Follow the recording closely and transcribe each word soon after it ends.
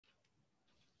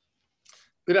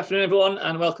Good afternoon, everyone,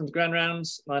 and welcome to Grand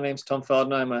Rounds. My name's Tom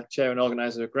Fardner. I'm a chair and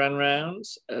organiser of Grand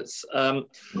Rounds. It's a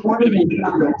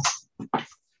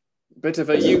bit of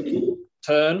a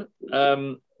U-turn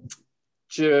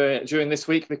during this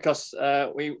week because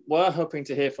we were hoping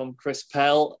to hear from Chris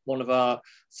Pell, one of our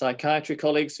psychiatry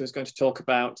colleagues, who's going to talk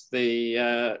about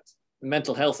the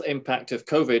mental health impact of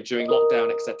COVID during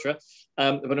lockdown, etc.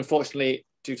 But unfortunately,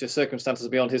 due to circumstances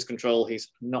beyond his control, he's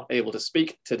not able to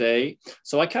speak today.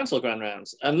 So I cancelled Grand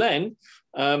Rounds. And then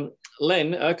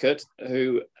Lynn Urquhart,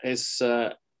 who is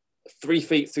 3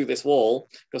 feet through this wall,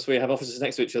 because we have offices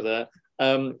next to each other,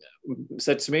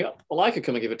 said to me, well, I could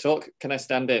come and give a talk. Can I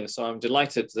stand in? So I'm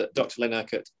delighted that Dr. Lynn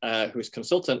Urquhart, who's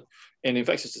consultant in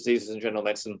infectious diseases and general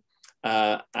medicine,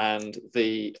 and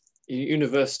the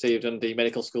University of Dundee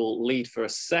Medical School lead for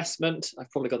assessment. I've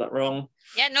probably got that wrong.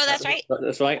 Yeah, no, that's right.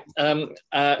 That's right.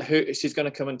 She's going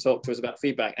to come and talk to us about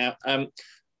feedback. Now,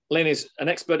 Lynn is an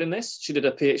expert in this. She did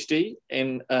a PhD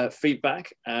in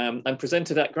feedback and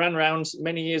presented at Grand Rounds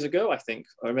many years ago, I think.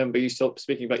 I remember you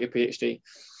speaking about your PhD.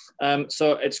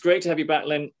 So it's great to have you back,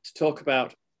 Lynn, to talk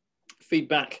about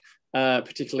feedback,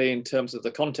 particularly in terms of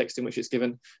the context in which it's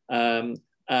given.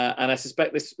 And I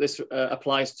suspect this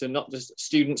applies to not just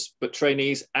students, but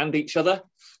trainees and each other,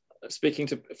 speaking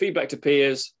to feedback to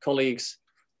peers, colleagues,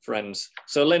 friends.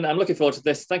 So Lynn, I'm looking forward to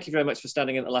this. Thank you very much for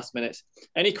standing in at the last minute.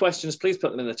 Any questions, please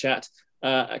put them in the chat.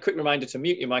 A quick reminder to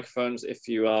mute your microphones if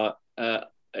you are,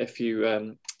 if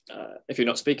you're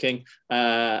not speaking.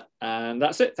 And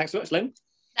that's it. Thanks so much, Lynn.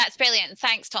 That's brilliant.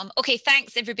 Thanks, Tom. Okay,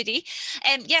 thanks, everybody.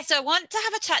 Yeah, so I want to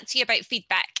have a chat to you about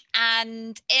feedback,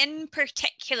 and in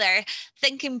particular,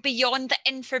 thinking beyond the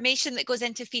information that goes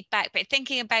into feedback, but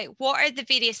thinking about what are the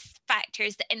various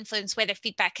factors that influence whether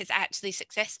feedback is actually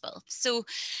successful. So,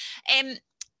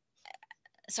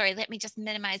 sorry, let me just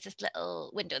minimize this little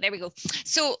window. There we go.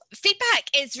 So feedback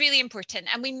is really important,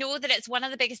 and we know that it's one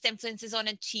of the biggest influences on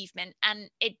achievement, and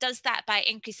it does that by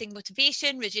increasing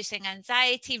motivation, reducing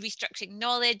anxiety, restructuring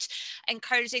knowledge,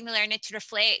 encouraging the learner to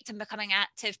reflect and becoming an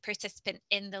active participant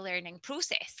in the learning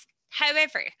process.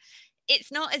 However,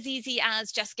 it's not as easy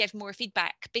as just give more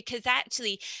feedback, because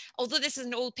actually, although this is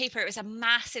an old paper, it was a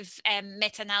massive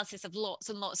meta-analysis of lots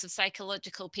and lots of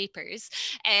psychological papers,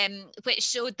 which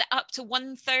showed that up to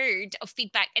 1/3 of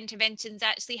feedback interventions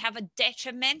actually have a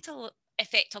detrimental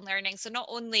effect on learning. So not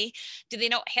only do they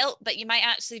not help, but you might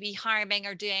actually be harming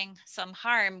or doing some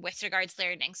harm with regards to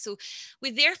learning. So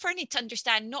we therefore need to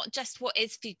understand not just what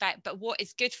is feedback, but what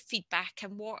is good feedback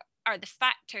and what are the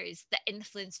factors that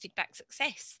influence feedback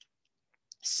success.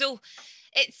 So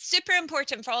it's super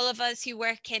important for all of us who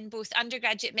work in both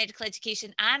undergraduate medical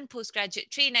education and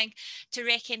postgraduate training to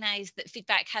recognise that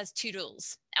feedback has two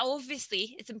roles.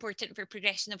 Obviously, it's important for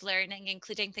progression of learning,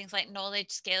 including things like knowledge,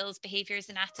 skills, behaviours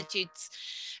and attitudes.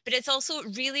 But it's also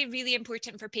really, really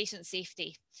important for patient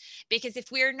safety, because if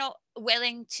we're not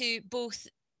willing to both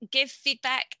give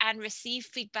feedback and receive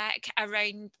feedback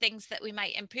around things that we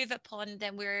might improve upon,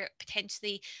 then we're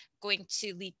potentially going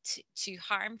to lead to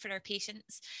harm for our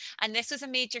patients. And this was a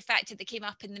major factor that came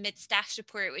up in the mid-staff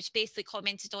report, which basically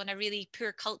commented on a really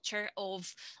poor culture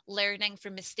of learning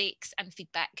from mistakes and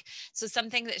feedback. So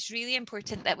something that's really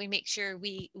important that we make sure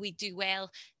we do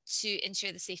well to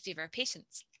ensure the safety of our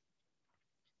patients.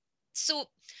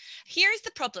 So here's the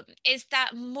problem, is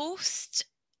that most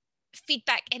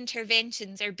feedback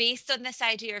interventions are based on this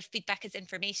idea of feedback as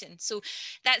information. So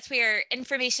that's where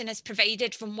information is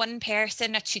provided from one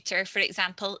person, a tutor, for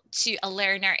example, to a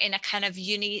learner in a kind of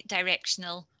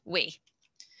unidirectional way.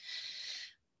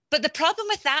 But the problem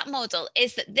with that model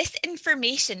is that this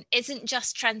information isn't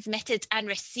just transmitted and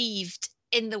received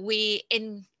in the way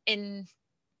it's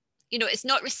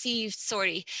not received,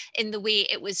 in the way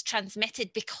it was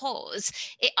transmitted, because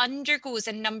it undergoes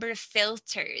a number of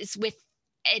filters within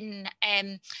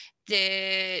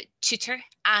the tutor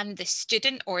and the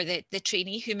student or the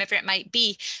trainee, whomever it might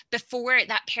be, before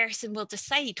that person will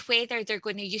decide whether they're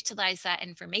going to utilise that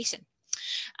information.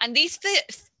 And these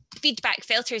feedback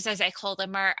filters, as I call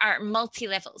them, are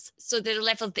multi-levels. So they're the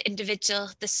level of the individual,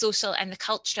 the social and the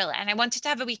cultural. And I wanted to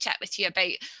have a wee chat with you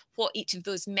about what each of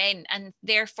those meant, and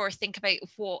therefore think about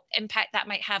what impact that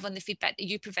might have on the feedback that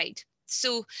you provide.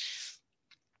 So,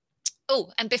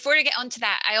 and before I get on to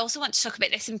that, I also want to talk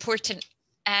about this important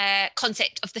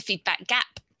concept of the feedback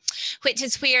gap, which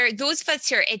is where those of us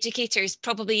who are educators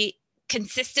probably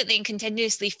consistently and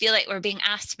continuously feel like we're being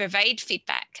asked to provide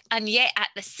feedback. And yet at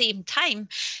the same time,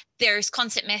 there's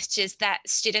constant messages that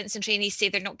students and trainees say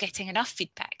they're not getting enough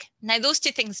feedback. Now, those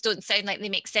two things don't sound like they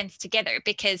make sense together,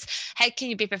 because how can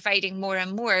you be providing more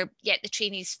and more, yet the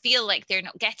trainees feel like they're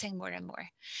not getting more and more?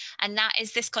 And that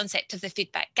is this concept of the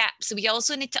feedback gap. So we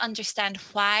also need to understand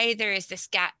why there is this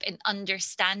gap in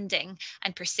understanding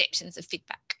and perceptions of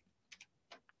feedback.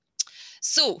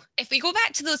 So if we go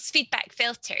back to those feedback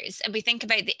filters and we think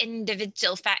about the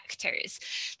individual factors,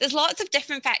 there's lots of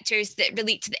different factors that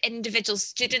relate to the individual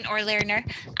student or learner,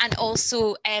 and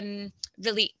also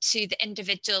relate to the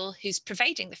individual who's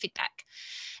providing the feedback.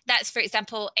 That's, for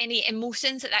example, any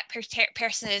emotions that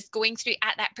person is going through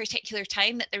at that particular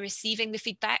time that they're receiving the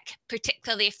feedback,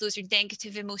 particularly if those are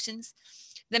negative emotions.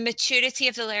 The maturity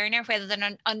of the learner, whether they're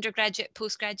an undergraduate,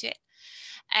 postgraduate.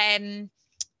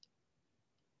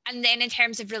 And then in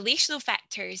terms of relational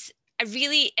factors, a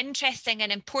really interesting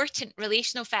and important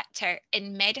relational factor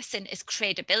in medicine is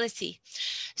credibility.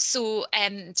 So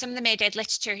some of the med ed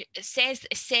literature says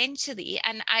essentially,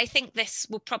 and I think this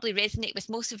will probably resonate with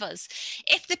most of us,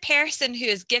 if the person who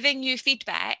is giving you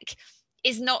feedback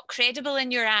is not credible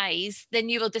in your eyes, then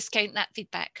you will discount that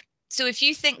feedback. So if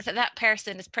you think that that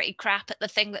person is pretty crap at the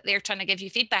thing that they're trying to give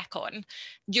you feedback on,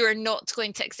 you're not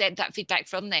going to accept that feedback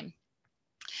from them.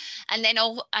 And then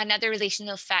another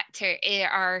relational factor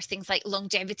are things like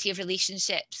longevity of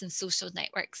relationships and social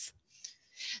networks.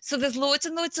 So there's loads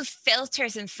and loads of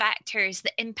filters and factors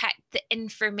that impact the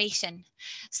information.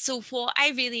 So what I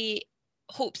really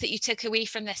hope that you took away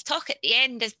from this talk at the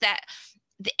end is that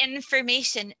the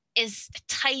information is a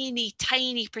tiny,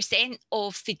 tiny percent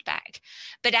of feedback,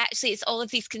 but actually it's all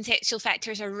of these contextual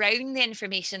factors around the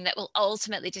information that will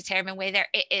ultimately determine whether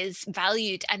it is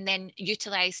valued and then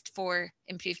utilised for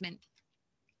improvement.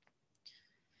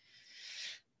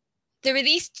 There were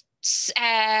these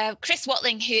Chris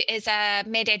Watling, who is a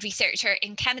med ed researcher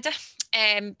in Canada,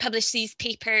 published these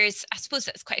papers. I suppose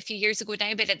that's quite a few years ago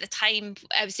now, but at the time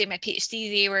I was doing my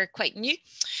PhD, they were quite new,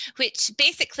 which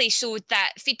basically showed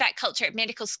that feedback culture at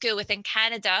medical school within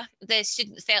Canada, the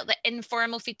students felt that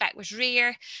informal feedback was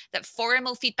rare, that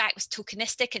formal feedback was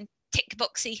tokenistic and tick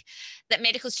boxy, that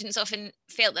medical students often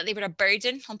felt that they were a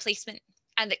burden on placement,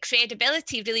 and that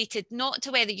credibility related not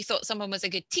to whether you thought someone was a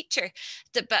good teacher,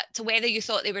 but to whether you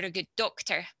thought they were a good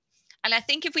doctor. And I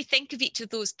think if we think of each of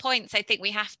those points, I think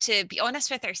we have to be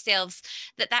honest with ourselves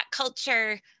that that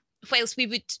culture, whilst we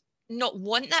would not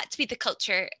want that to be the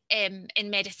culture in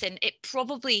medicine, it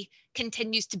probably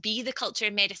continues to be the culture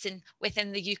in medicine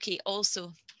within the UK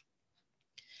also.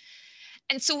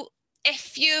 And so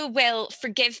if you will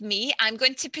forgive me, I'm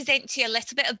going to present to you a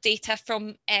little bit of data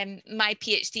from my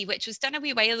PhD, which was done a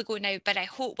wee while ago now, but I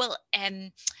hope will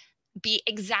be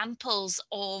examples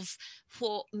of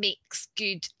what makes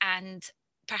good and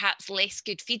perhaps less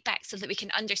good feedback, so that we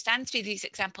can understand through these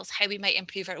examples how we might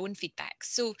improve our own feedback.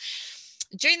 So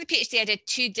during the PhD, I did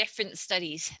two different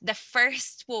studies. The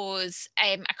first was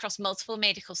across multiple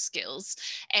medical schools,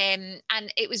 and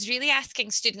it was really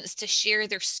asking students to share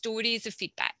their stories of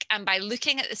feedback. And by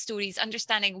looking at the stories,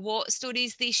 understanding what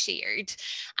stories they shared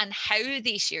and how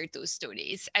they shared those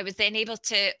stories, I was then able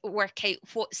to work out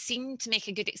what seemed to make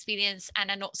a good experience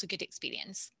and a not so good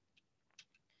experience.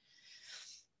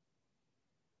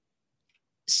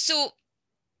 So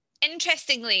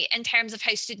interestingly, in terms of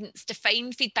how students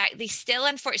define feedback, they still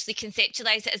unfortunately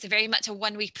conceptualize it as very much a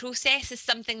one-way process, as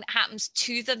something that happens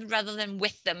to them rather than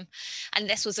with them. And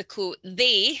this was a quote: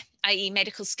 "They, i.e.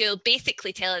 medical school,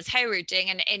 basically tell us how we're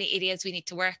doing and any areas we need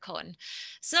to work on."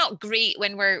 It's not great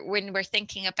when we're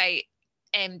thinking about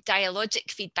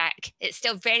dialogic feedback. It's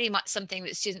still very much something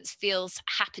that students feels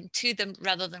happened to them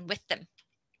rather than with them.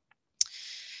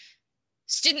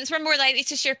 Students were more likely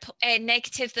to share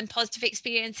negative than positive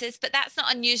experiences, but that's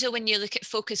not unusual when you look at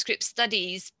focus group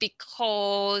studies,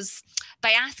 because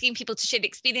by asking people to share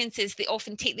experiences, they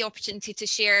often take the opportunity to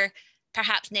share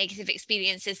perhaps negative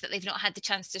experiences that they've not had the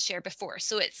chance to share before.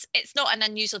 So it's not an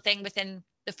unusual thing within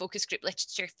the focus group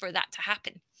literature for that to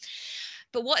happen.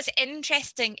 But what's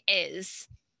interesting is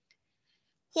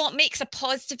what makes a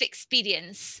positive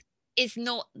experience is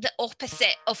not the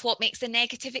opposite of what makes a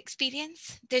negative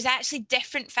experience. There's actually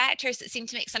different factors that seem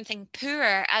to make something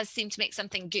poor as seem to make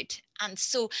something good. And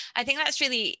so I think that's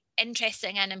really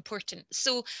interesting and important.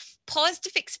 So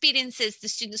positive experiences, the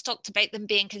students talked about them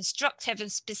being constructive and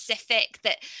specific,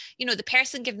 that, you know, the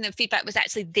person giving them feedback was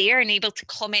actually there and able to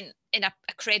comment in a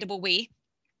credible way,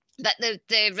 that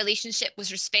the relationship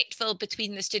was respectful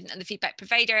between the student and the feedback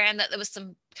provider, and that there was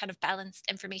some kind of balanced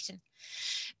information.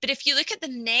 But if you look at the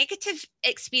negative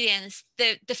experience,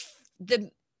 the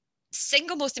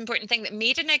single most important thing that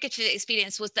made a negative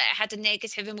experience was that it had a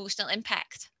negative emotional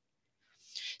impact.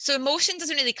 So emotion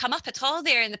doesn't really come up at all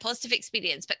there in the positive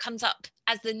experience, but comes up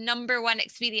as the number one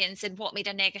experience in what made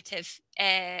a negative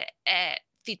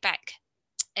feedback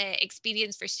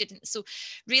experience for students. So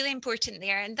really important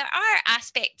there. And there are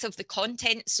aspects of the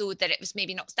content, so that it was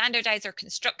maybe not standardized or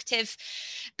constructive,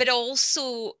 but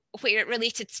also where it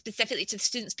related specifically to the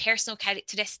student's personal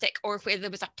characteristic, or where there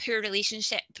was a poor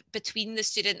relationship between the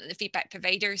student and the feedback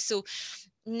provider. So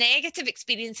negative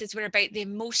experiences were about the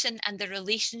emotion and the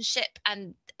relationship,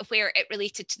 and where it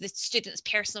related to the student's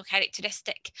personal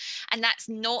characteristic. And that's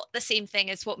not the same thing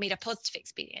as what made a positive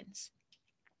experience.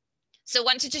 So I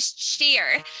want to just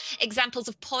share examples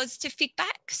of positive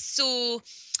feedback. So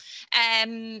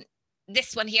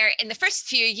this one here, in the first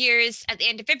few years, at the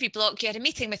end of every block, you had a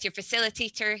meeting with your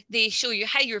facilitator. They show you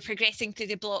how you were progressing through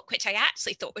the block, which I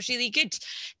actually thought was really good.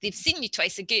 They've seen you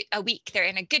twice a week. They're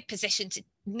in a good position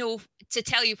to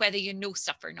tell you whether you know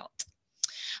stuff or not.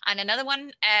 And another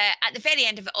one, at the very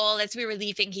end of it all, as we were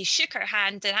leaving, he shook our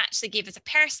hand and actually gave us a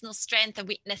personal strength and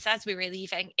weakness as we were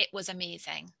leaving. It was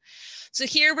amazing. So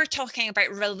here we're talking about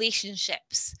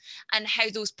relationships and how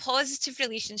those positive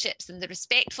relationships and the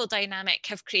respectful dynamic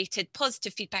have created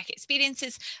positive feedback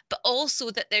experiences, but also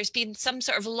that there's been some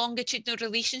sort of longitudinal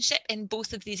relationship in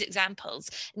both of these examples,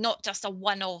 not just a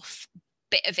one-off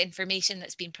bit of information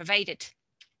that's been provided.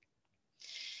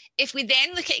 If we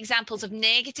then look at examples of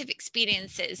negative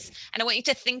experiences, and I want you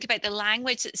to think about the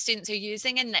language that students are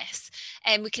using in this,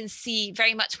 and we can see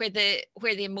very much where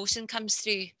the emotion comes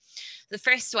through. The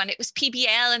first one, it was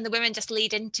PBL and the women just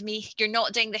laid into me, you're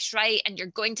not doing this right and you're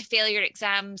going to fail your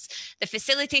exams. The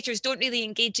facilitators don't really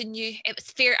engage in you. It was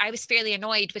fair. I was fairly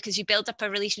annoyed because you build up a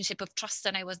relationship of trust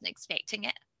and I wasn't expecting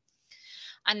it.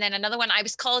 And then another one, I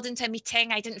was called into a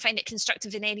meeting. I didn't find it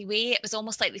constructive in any way. It was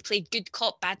almost like they played good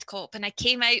cop, bad cop. And I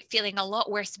came out feeling a lot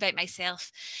worse about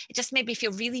myself. It just made me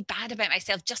feel really bad about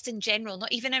myself, just in general,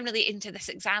 not even in relating to this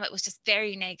exam. It was just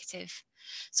very negative.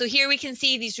 So here we can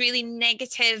see these really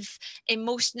negative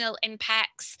emotional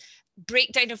impacts,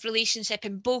 breakdown of relationship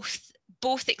in both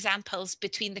examples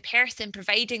between the person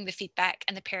providing the feedback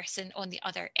and the person on the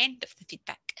other end of the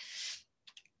feedback.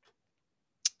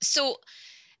 So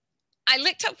I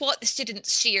looked at what the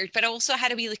students shared, but also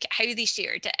had a wee look at how they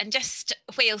shared it. And just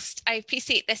whilst I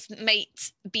appreciate this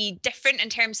might be different in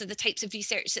terms of the types of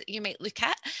research that you might look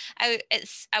at,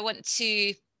 I want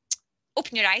to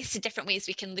open your eyes to different ways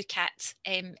we can look at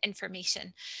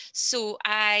information. So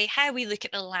how we look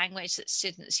at the language that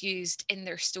students used in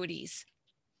their stories.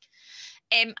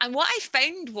 And what I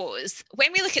found was,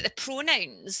 when we look at the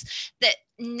pronouns, that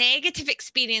negative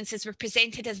experiences were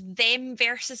presented as them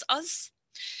versus us.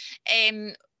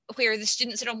 Where the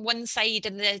students are on one side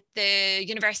and the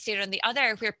university are on the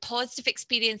other, where positive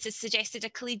experiences suggested a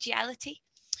collegiality.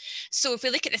 So if we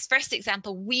look at this first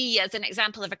example, we as an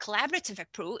example of a collaborative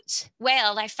approach,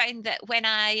 well, I found that when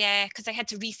because I had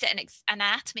to resit an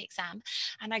anatomy exam,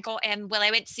 and I got,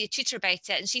 I went to see a tutor about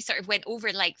it, and she sort of went over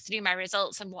through my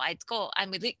results and what I'd got,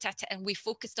 and we looked at it and we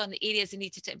focused on the areas I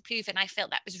needed to improve, and I felt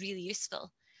that was really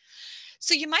useful.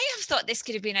 So you might have thought this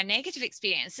could have been a negative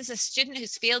experience. This is a student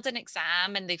who's failed an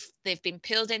exam and they've been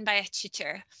pulled in by a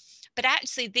tutor. But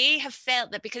actually they have felt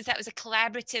that because that was a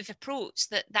collaborative approach,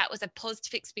 that was a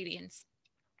positive experience.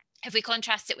 If we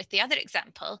contrast it with the other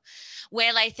example,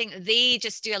 well, I think they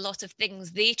just do a lot of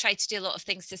things. They try to do a lot of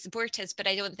things to support us, but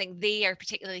I don't think they are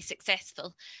particularly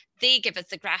successful. They give us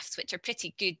the graphs, which are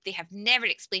pretty good. They have never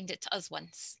explained it to us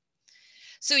once.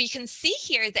 So you can see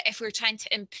here that if we're trying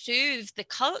to improve the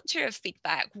culture of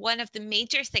feedback, one of the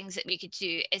major things that we could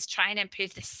do is try and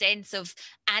improve the sense of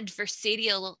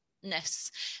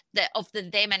adversarialness, of the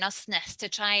them and usness, to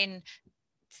try and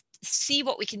see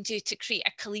what we can do to create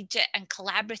a collegiate and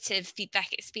collaborative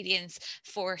feedback experience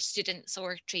for students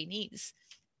or trainees.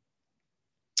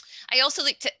 I also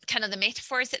looked at kind of the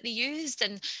metaphors that they used,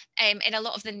 and in a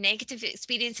lot of the negative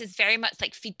experiences, very much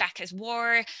like feedback as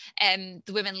war.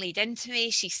 The woman laid into me,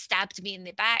 she stabbed me in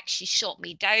the back, she shot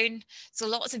me down. So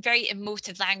lots of very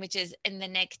emotive languages in the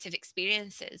negative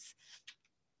experiences.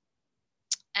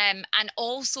 And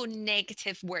also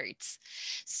negative words.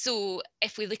 So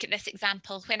if we look at this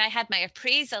example, when I had my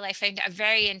appraisal, I found it a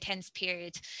very intense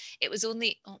period. It was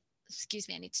only, excuse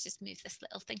me, I need to just move this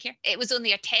little thing here. It was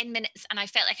only 10 minutes and I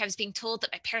felt like I was being told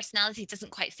that my personality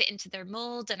doesn't quite fit into their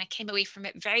mold, and I came away from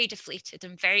it very deflated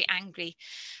and very angry.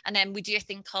 And then we do a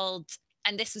thing called,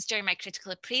 and this was during my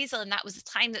critical appraisal, and that was the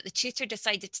time that the tutor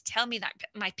decided to tell me that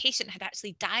my patient had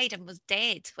actually died and was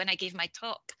dead when I gave my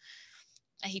talk.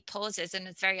 And he pauses and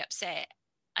is very upset,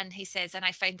 and he says, and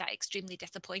I found that extremely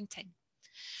disappointing.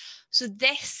 So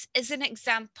this is an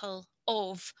example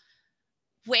of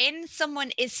when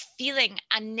someone is feeling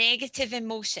a negative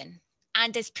emotion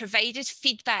and is provided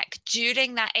feedback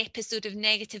during that episode of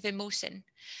negative emotion,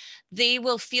 they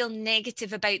will feel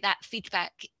negative about that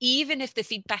feedback, even if the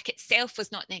feedback itself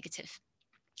was not negative.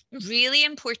 Really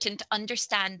important to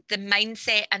understand the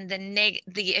mindset and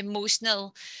the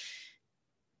emotional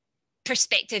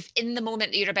perspective in the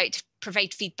moment that you're about to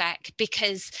provide feedback,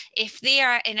 because if they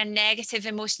are in a negative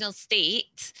emotional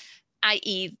state,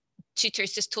 i.e.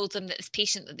 tutors just told them that this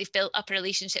patient that they've built up a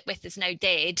relationship with is now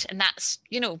dead, and that's,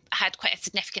 you know, had quite a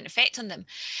significant effect on them,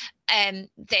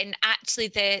 then actually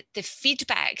the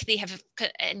feedback they have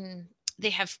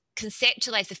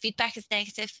conceptualized the feedback as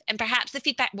negative, and perhaps the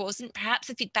feedback wasn't, perhaps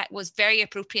the feedback was very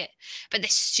appropriate, but the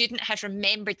student had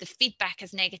remembered the feedback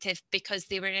as negative because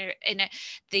they were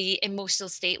the emotional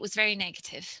state was very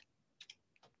negative.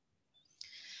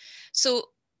 So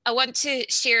I want to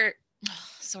share,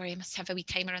 sorry, I must have a wee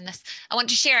timer on this. I want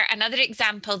to share another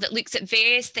example that looks at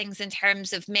various things in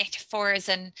terms of metaphors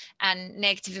and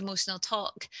negative emotional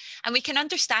talk. And we can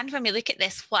understand when we look at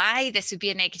this why this would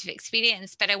be a negative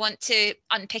experience, but I want to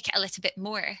unpick it a little bit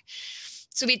more.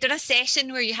 So we'd done a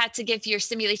session where you had to give your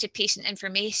simulated patient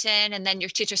information, and then your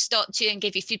tutor stopped you and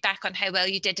gave you feedback on how well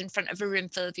you did in front of a room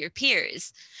full of your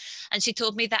peers. And she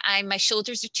told me that my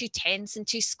shoulders are too tense and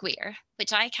too square,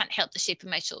 which I can't help the shape of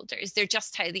my shoulders. They're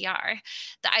just how they are.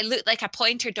 That I look like a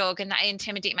pointer dog and that I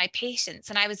intimidate my patients.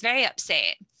 And I was very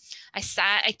upset. I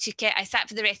sat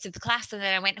for the rest of the class, and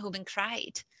then I went home and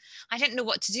cried. I didn't know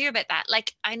what to do about that.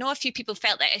 Like, I know a few people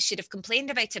felt that I should have complained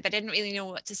about it, but I didn't really know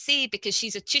what to say because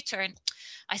she's a tutor and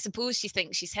I suppose she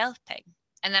thinks she's helping.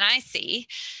 And then I say,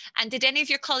 and did any of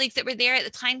your colleagues that were there at the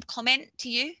time comment to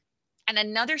you? And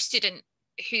another student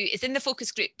who is in the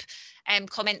focus group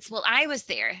comments, well, I was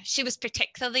there. She was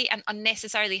particularly and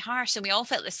unnecessarily harsh, and we all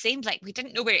felt the same, like we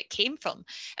didn't know where it came from.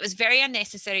 It was very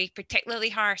unnecessary, particularly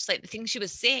harsh, like the things she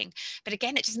was saying. But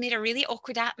again, it just made a really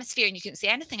awkward atmosphere and you couldn't say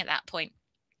anything at that point.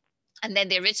 And then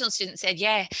the original student said,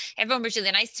 yeah, everyone was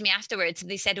really nice to me afterwards. And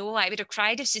they said, oh, I would have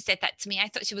cried if she said that to me. I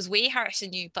thought she was way harsh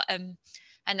on you. But and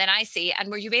then I say,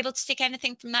 and were you able to take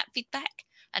anything from that feedback?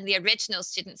 And the original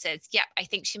student says, yeah, I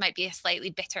think she might be a slightly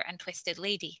bitter and twisted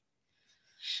lady.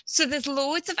 So there's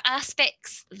loads of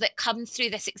aspects that come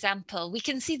through this example. We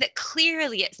can see that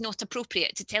clearly it's not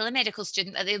appropriate to tell a medical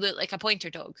student that they look like a pointer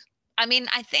dog. I mean,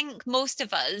 I think most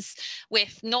of us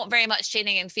with not very much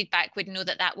training and feedback would know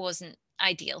that that wasn't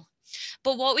ideal.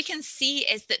 But what we can see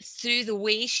is that through the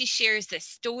way she shares this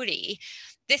story,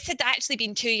 this had actually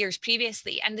been 2 years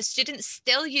previously, and the student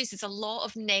still uses a lot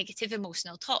of negative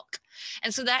emotional talk.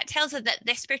 And so that tells us that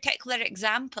this particular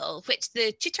example, which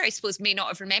the tutor, I suppose, may not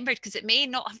have remembered because it may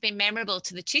not have been memorable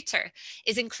to the tutor,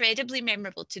 is incredibly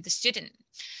memorable to the student.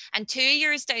 And 2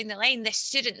 years down the line, this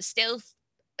student still,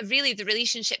 really the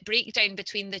relationship breakdown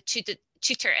between the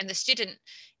tutor and the student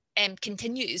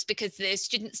continues because the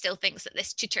student still thinks that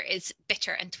this tutor is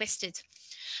bitter and twisted.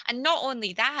 And not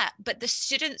only that, but the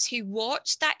students who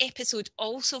watched that episode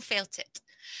also felt it.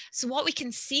 So what we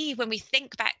can see when we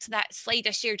think back to that slide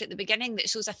I shared at the beginning that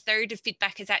shows a third of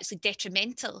feedback is actually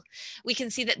detrimental, we can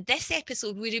see that this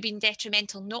episode would have been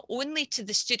detrimental not only to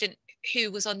the student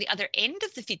who was on the other end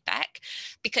of the feedback,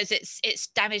 because it's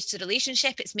damaged the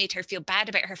relationship, it's made her feel bad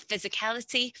about her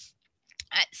physicality,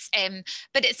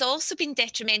 but it's also been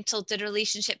detrimental to the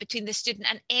relationship between the student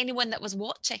and anyone that was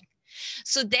watching.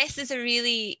 So this is a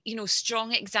really,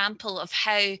 strong example of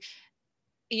how,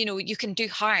 you can do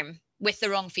harm with the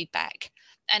wrong feedback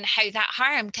and how that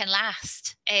harm can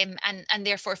last. And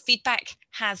therefore feedback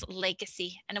has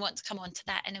legacy. And I want to come on to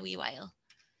that in a wee while.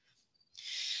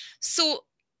 So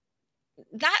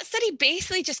that study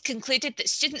basically just concluded that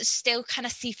students still kind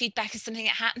of see feedback as something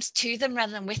that happens to them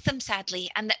rather than with them, sadly,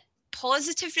 and that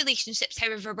positive relationships,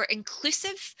 however, were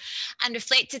inclusive and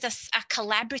reflected a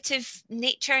collaborative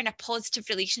nature and a positive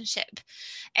relationship.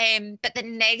 But the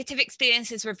negative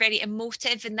experiences were very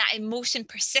emotive, and that emotion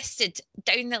persisted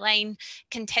down the line,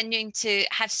 continuing to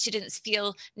have students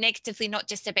feel negatively, not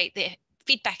just about the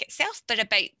feedback itself, but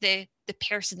about the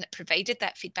person that provided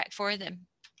that feedback for them.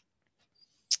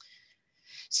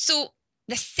 So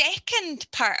the second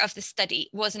part of the study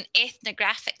was an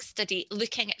ethnographic study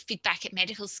looking at feedback at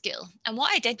medical school. And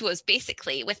what I did was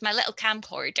basically, with my little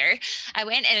camcorder, I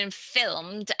went in and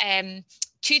filmed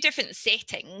 2 different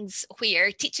settings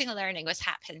where teaching and learning was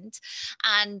happened.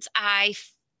 And I,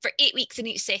 for 8 weeks in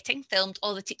each setting, filmed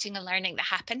all the teaching and learning that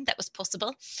happened that was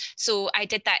possible. So I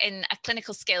did that in a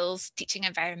clinical skills teaching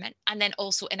environment and then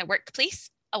also in a workplace.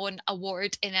 on a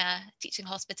ward in a teaching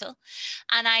hospital.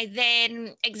 And I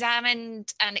then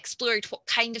examined and explored what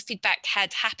kind of feedback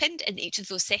had happened in each of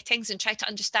those settings and tried to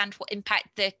understand what impact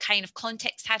the kind of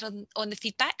context had on the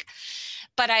feedback.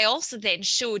 But I also then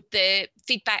showed the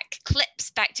feedback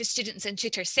clips back to students and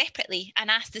tutors separately and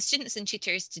asked the students and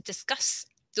tutors to discuss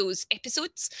those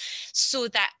episodes so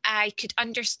that I could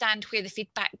understand where the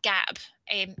feedback gap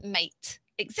might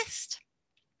exist.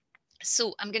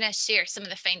 So I'm going to share some of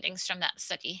the findings from that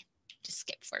study. Just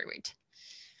skip forward.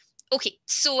 Okay,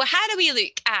 so how do we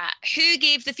look at who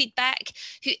gave the feedback,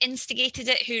 who instigated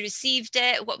it, who received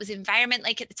it, what was the environment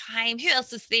like at the time, who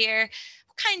else was there,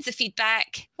 what kinds of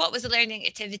feedback, what was the learning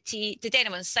activity, did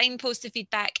anyone signpost the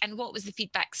feedback, and what was the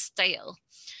feedback style?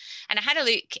 And I had a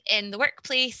look in the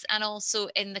workplace and also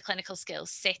in the clinical skills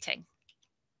setting.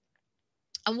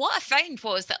 And what I found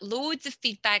was that loads of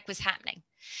feedback was happening.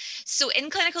 So in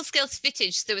clinical skills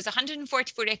footage, there was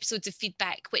 144 episodes of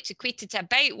feedback, which equated to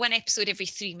about 1 episode every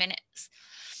 3 minutes.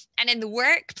 And in the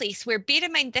workplace, where bear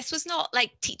in mind, this was not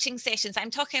like teaching sessions.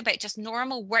 I'm talking about just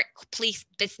normal workplace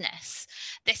business.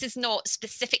 This is not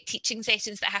specific teaching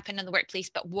sessions that happen in the workplace,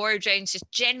 but ward rounds, just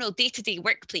general day-to-day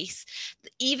workplace.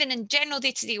 Even in general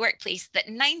day-to-day workplace, that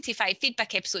 95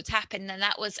 feedback episodes happened, and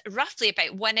that was roughly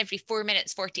about 1 every 4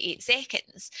 minutes, 48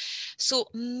 seconds. So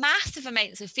massive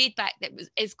amounts of feedback that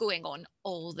is going on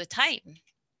all the time.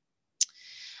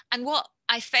 And what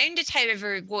I found it,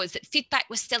 however, was that feedback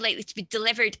was still likely to be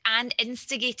delivered and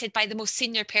instigated by the most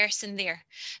senior person there.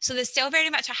 So there's still very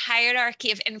much a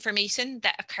hierarchy of information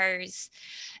that occurs.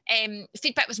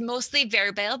 Feedback was mostly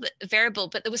verbal,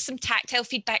 but there was some tactile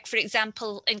feedback. For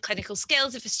example, in clinical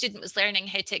skills, if a student was learning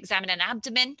how to examine an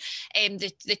abdomen,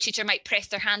 the tutor might press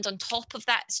their hand on top of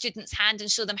that student's hand and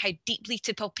show them how deeply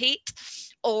to palpate.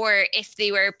 Or if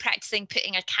they were practicing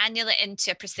putting a cannula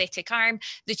into a prosthetic arm,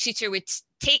 the tutor would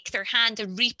take their hand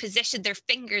and reposition their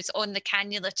fingers on the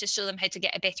cannula to show them how to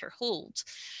get a better hold.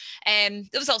 There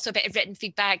was also a bit of written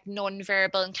feedback,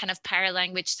 non-verbal and kind of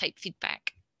paralanguage type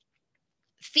feedback.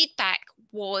 Feedback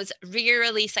was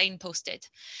rarely signposted.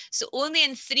 So only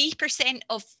in 3%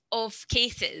 of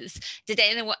cases did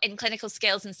anyone in clinical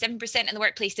skills and 7% in the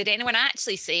workplace did anyone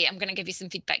actually say, I'm going to give you some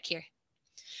feedback here.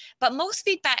 But most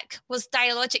feedback was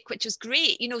dialogic, which was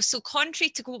great. You know, so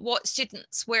contrary to what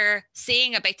students were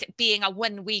saying about it being a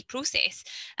one-way process,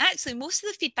 actually most of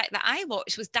the feedback that I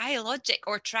watched was dialogic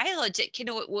or trilogic. You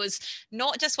know, it was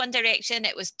not just one direction,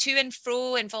 it was to and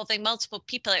fro involving multiple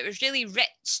people. It was really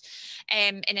rich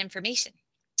in information.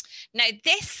 Now,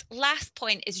 this last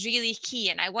point is really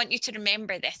key, and I want you to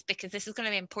remember this because this is going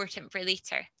to be important for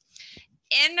later.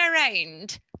 In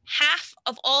around half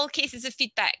of all cases of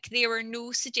feedback, there were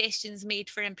no suggestions made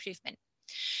for improvement.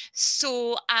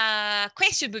 So a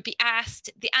question would be asked,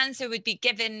 the answer would be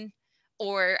given,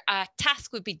 or a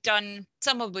task would be done,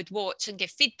 someone would watch and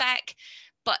give feedback,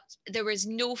 but there was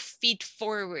no feed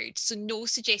forward, so no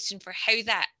suggestion for how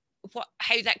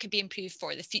that could be improved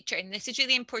for the future. And this is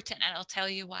really important, and I'll tell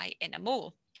you why in a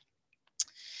mo.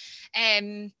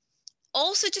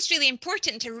 Also just really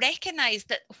important to recognize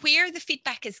that where the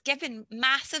feedback is given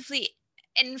massively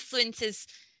influences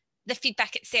the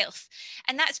feedback itself.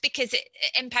 And that's because it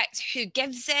impacts who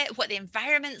gives it, what the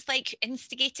environment's like, who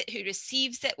instigates it, who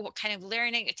receives it, what kind of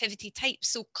learning activity type.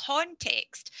 So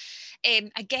context,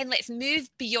 again, let's move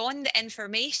beyond the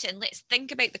information. Let's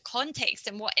think about the context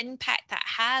and what impact that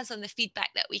has on the feedback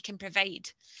that we can provide.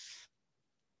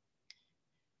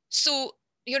 So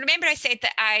you remember I said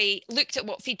that I looked at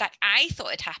what feedback I thought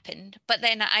had happened, but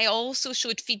then I also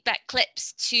showed feedback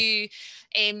clips to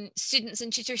students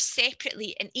and tutors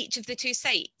separately in each of the 2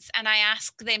 sites. And I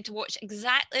asked them to watch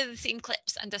exactly the same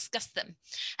clips and discuss them.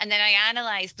 And then I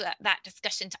analysed that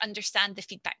discussion to understand the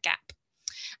feedback gap.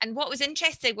 And what was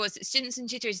interesting was that students and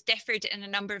tutors differed in a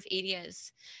number of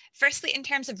areas. Firstly, in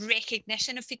terms of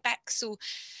recognition of feedback. So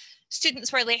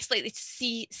students were less likely to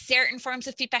see certain forms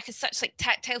of feedback as such, like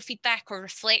tactile feedback or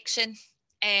reflection,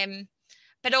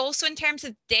 but also in terms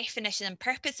of definition and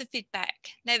purpose of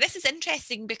feedback. Now, this is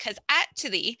interesting because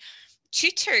actually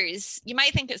tutors, you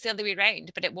might think it's the other way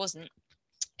around, but it wasn't.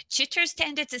 Tutors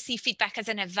tended to see feedback as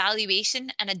an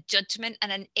evaluation and a judgment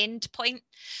and an end point,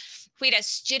 whereas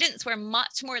students were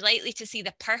much more likely to see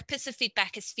the purpose of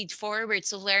feedback as feed forward,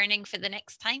 so learning for the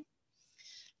next time.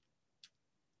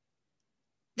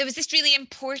 There was this really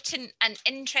important and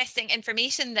interesting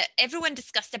information that everyone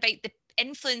discussed about the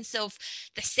influence of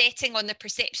the setting on the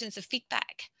perceptions of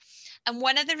feedback. And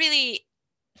one of the really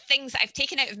things that I've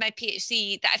taken out of my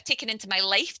PhD that I've taken into my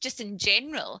life just in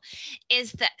general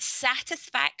is that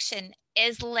satisfaction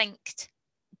is linked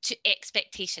to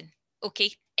expectation,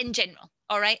 okay, in general,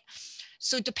 all right?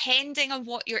 So depending on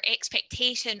what your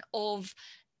expectation of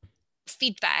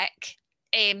feedback,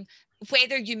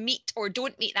 whether you meet or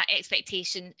don't meet that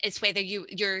expectation is whether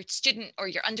your student or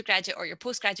your undergraduate or your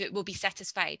postgraduate will be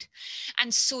satisfied.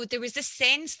 And so there was this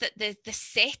sense that the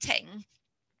setting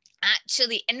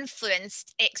actually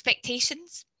influenced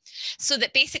expectations. So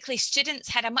that basically students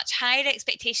had a much higher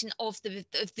expectation of the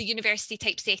university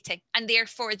type setting, and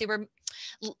therefore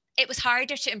it was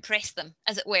harder to impress them,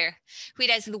 as it were.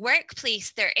 Whereas in the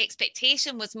workplace, their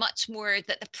expectation was much more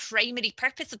that the primary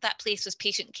purpose of that place was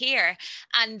patient care,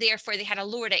 and therefore they had a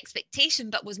lower expectation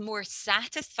but was more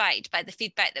satisfied by the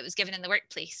feedback that was given in the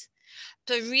workplace.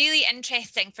 So really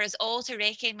interesting for us all to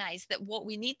recognise that what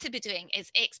we need to be doing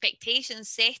is expectation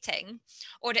setting,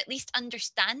 or at least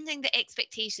understanding the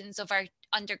expectations of our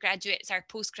undergraduates, our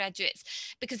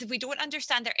postgraduates, because if we don't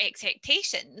understand their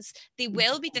expectations, they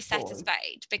will be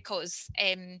dissatisfied because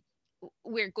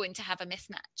we're going to have a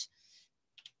mismatch.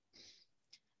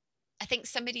 I think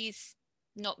somebody's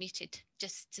not muted,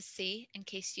 just to say, in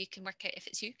case you can work out if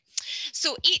it's you.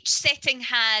 So each setting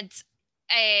had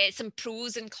some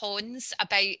pros and cons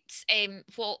about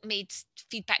what made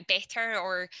feedback better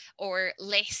or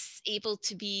less able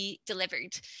to be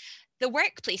delivered. The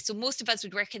workplace, so most of us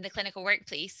would work in the clinical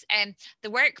workplace,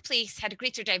 the workplace had a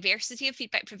greater diversity of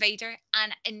feedback provider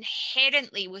and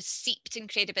inherently was steeped in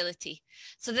credibility.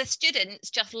 So the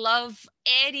students just love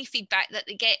any feedback that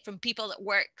they get from people that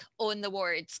work on the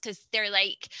wards, because they're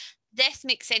like, this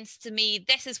makes sense to me,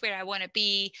 this is where I want to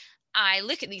be. I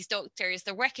look at these doctors,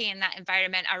 they're working in that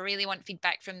environment, I really want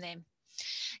feedback from them.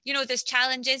 You know, there's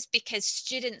challenges because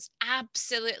students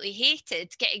absolutely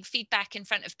hated getting feedback in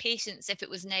front of patients if it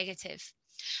was negative.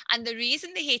 And the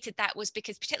reason they hated that was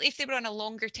because, particularly if they were on a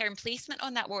longer term placement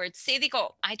on that ward, say they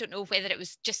got, I don't know whether it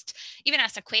was just even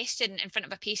asked a question in front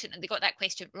of a patient and they got that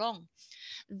question wrong.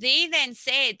 They then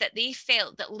said that they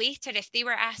felt that later, if they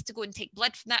were asked to go and take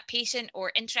blood from that patient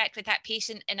or interact with that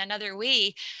patient in another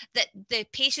way, that the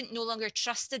patient no longer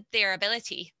trusted their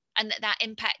ability, and that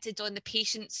impacted on the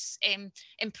patient's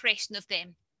impression of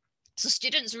them. So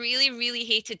students really, really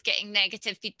hated getting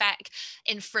negative feedback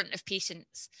in front of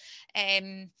patients.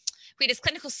 Whereas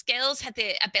clinical skills had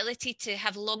the ability to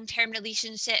have long-term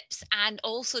relationships and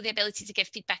also the ability to give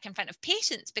feedback in front of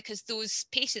patients, because those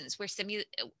patients were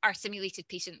simulated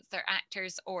patients, they're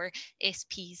actors or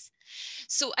SPs.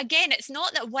 So again, it's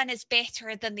not that one is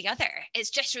better than the other, it's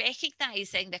just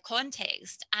recognising the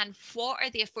context and what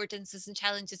are the affordances and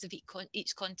challenges of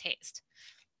each context.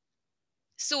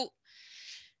 So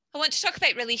I want to talk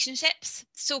about relationships.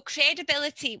 So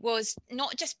credibility was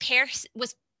not just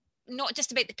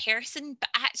about the person, but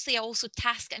actually also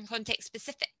task and context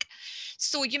specific.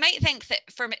 So you might think that,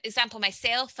 for example,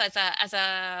 myself as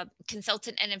a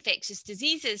consultant in infectious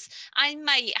diseases, I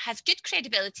might have good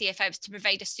credibility if I was to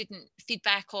provide a student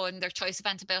feedback on their choice of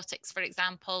antibiotics, for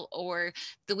example, or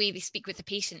the way they speak with the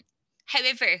patient.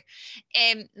 However,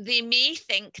 they may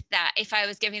think that if I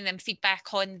was giving them feedback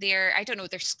on their, I don't know,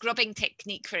 their scrubbing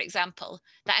technique, for example,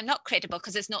 that I'm not credible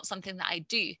because it's not something that I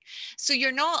do. So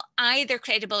you're not either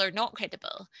credible or not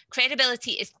credible.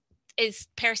 Credibility is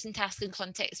person, task, and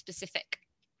context specific.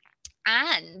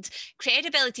 And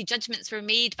credibility judgments were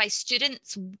made by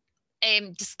students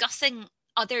discussing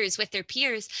others with their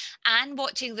peers and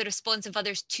watching the response of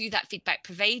others to that feedback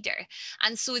provider.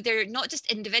 And so they're not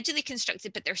just individually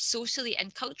constructed, but they're socially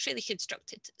and culturally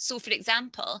constructed. So for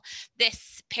example,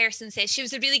 this person says she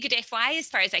was a really good FY as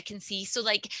far as I can see. So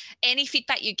like any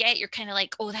feedback you get, you're kind of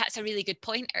like, oh, that's a really good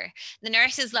pointer. The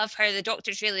nurses love her, the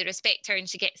doctors really respect her, and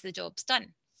she gets the jobs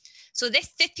done. So this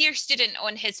fifth-year student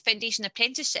on his foundation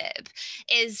apprenticeship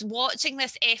is watching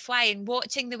this FY and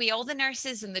watching the way all the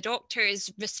nurses and the doctors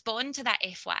respond to that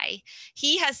FY.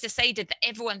 He has decided that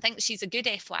everyone thinks she's a good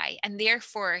FY, and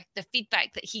therefore the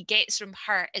feedback that he gets from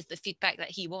her is the feedback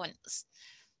that he wants.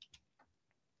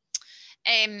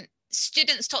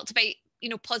 Students talked about, you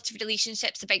know, positive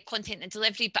relationships, about content and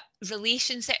delivery, but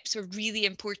relationships were really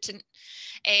important.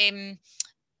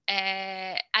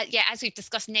 Yeah, as we've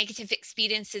discussed, negative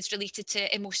experiences related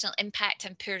to emotional impact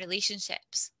and poor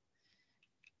relationships.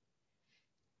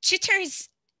 Tutors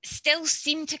still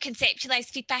seem to conceptualize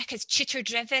feedback as tutor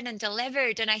driven and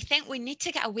delivered, and I think we need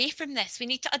to get away from this. We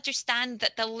need to understand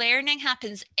that the learning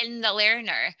happens in the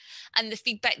learner and the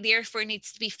feedback therefore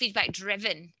needs to be feedback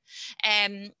driven.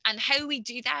 And how we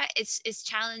do that is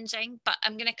challenging, but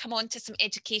I'm going to come on to some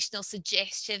educational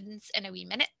suggestions in a wee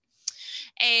minute.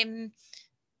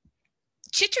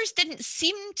 tutors didn't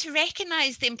seem to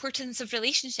recognise the importance of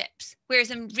relationships,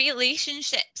 whereas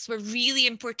relationships were really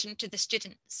important to the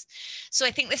students. So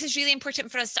I think this is really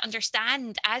important for us to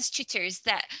understand as tutors,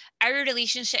 that our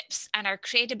relationships and our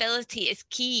credibility is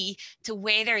key to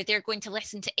whether they're going to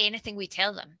listen to anything we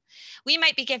tell them. We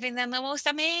might be giving them the most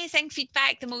amazing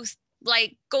feedback, the most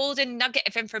like golden nugget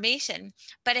of information,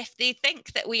 but if they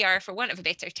think that we are, for want of a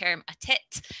better term, a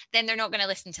tit, then they're not going to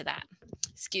listen to that.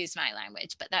 Excuse my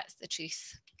language, but that's the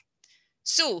truth.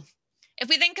 So if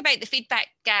we think about the feedback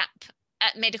gap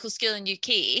at medical school in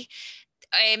UK,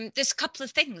 there's a couple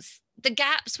of things. The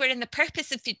gaps were in the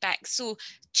purpose of feedback. So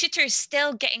tutors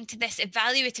still getting to this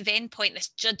evaluative endpoint, this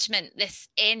judgment, this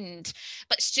end,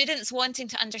 but students wanting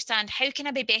to understand, how can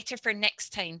I be better for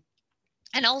next time?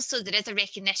 And also there is a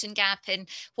recognition gap in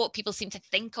what people seem to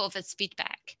think of as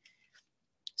feedback.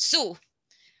 So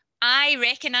I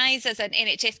recognise as an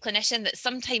NHS clinician that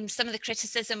sometimes some of the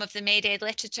criticism of the med-ed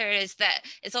literature is that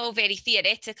it's all very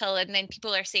theoretical, and then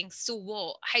people are saying, so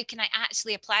what? How can I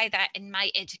actually apply that in my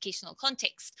educational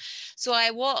context? So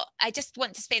I just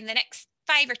want to spend the next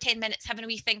 5 or 10 minutes having a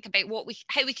wee think about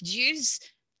how we could use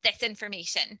this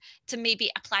information to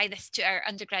maybe apply this to our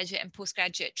undergraduate and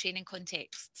postgraduate training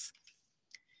contexts.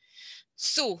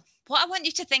 So what I want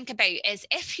you to think about is,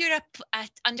 if you're an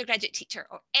undergraduate teacher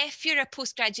or if you're a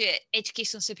postgraduate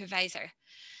educational supervisor,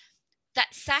 that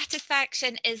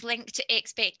satisfaction is linked to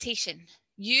expectation.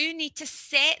 You need to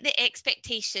set the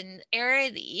expectation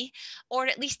early, or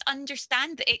at least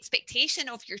understand the expectation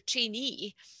of your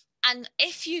trainee. And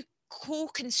if you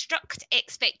co-construct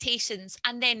expectations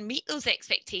and then meet those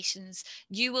expectations,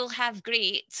 you will have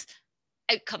great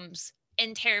outcomes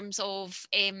in terms of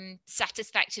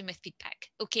satisfaction with feedback.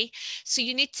 Okay, so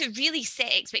you need to really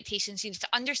set expectations. You need to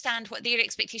understand what their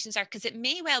expectations are, because it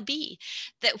may well be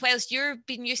that whilst you're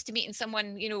being used to meeting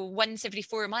someone, you know, once every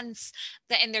 4 months,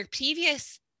 that in their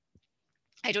previous,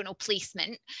 I don't know,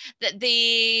 placement, that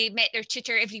they met their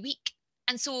tutor every week.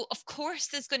 And so, of course,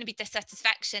 there's going to be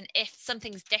dissatisfaction if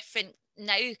something's different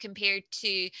now compared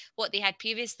to what they had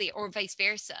previously, or vice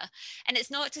versa. And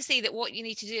it's not to say that what you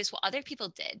need to do is what other people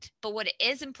did, but what it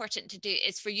is important to do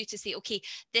is for you to say, okay,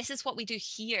 this is what we do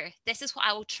here. This is what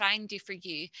I will try and do for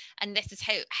you. And this is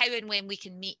how and when we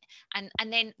can meet.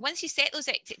 And then once you set those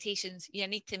expectations, you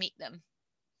need to meet them.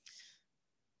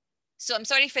 So I'm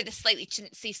sorry for the slightly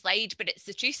chintzy slide, but it's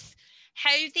the truth.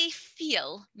 How they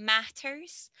feel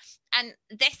matters. And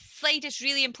this slide is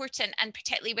really important, and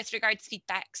particularly with regards to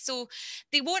feedback. So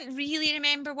they won't really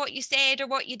remember what you said or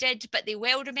what you did, but they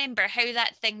will remember how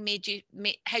that thing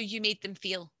how you made them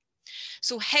feel.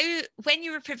 So when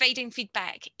you were providing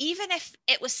feedback, even if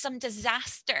it was some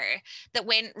disaster that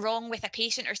went wrong with a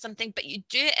patient or something, but you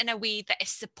do it in a way that is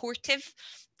supportive,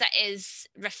 that is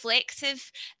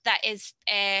reflective, that is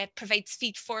provides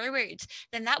feed forward,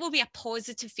 then that will be a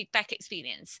positive feedback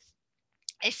experience.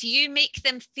 If you make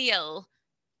them feel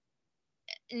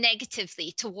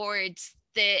negatively towards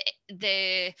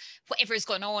the whatever is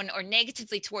going on, or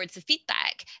negatively towards the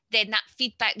feedback, then that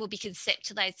feedback will be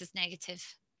conceptualized as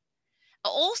negative. It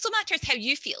also matters how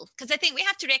you feel, because I think we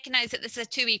have to recognize that this is a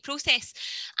two-way process.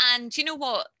 And you know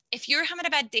what? If you're having a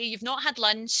bad day, you've not had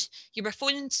lunch, you were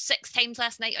phoned 6 times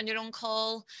last night on your own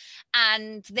call,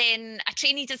 and then a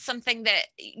trainee does something that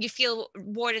you feel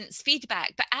warrants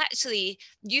feedback, but actually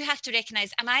you have to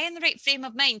recognize, am I in the right frame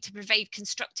of mind to provide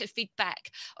constructive feedback?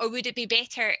 Or would it be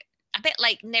better, a bit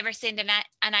like never send an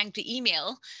angry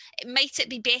email, might it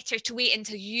be better to wait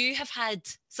until you have had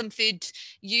some food,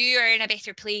 you are in a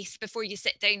better place, before you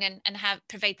sit down and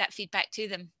provide that feedback to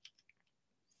them?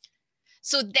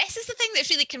 So this is the thing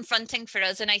that's really confronting for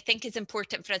us, and I think is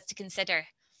important for us to consider.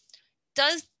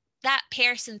 Does that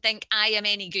person think I am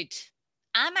any good?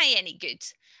 Am I any good?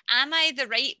 Am I the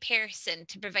right person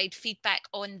to provide feedback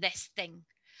on this thing?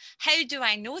 How do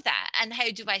I know that, and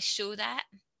how do I show that?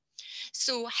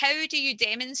 So how do you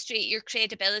demonstrate your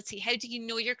credibility? How do you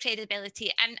know your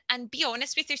credibility? And be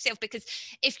honest with yourself, because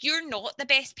if you're not the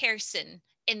best person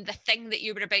in the thing that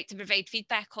you were about to provide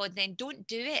feedback on, then don't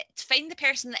do it. Find the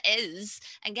person that is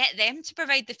and get them to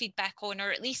provide the feedback on,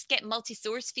 or at least get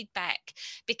multi-source feedback.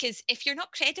 Because if you're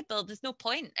not credible, there's no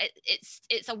point.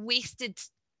 It's a wasted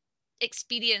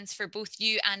experience for both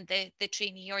you and the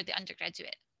trainee or the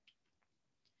undergraduate.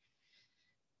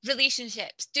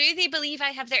 Relationships. Do they believe I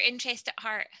have their interest at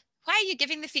heart? Why are you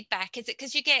giving the feedback? Is it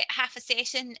because you get half a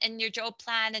session in your job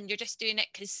plan and you're just doing it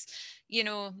because, you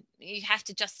know, you have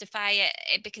to justify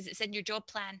it because it's in your job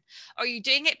plan? Or are you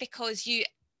doing it because you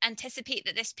anticipate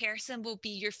that this person will be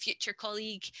your future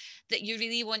colleague, that you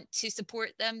really want to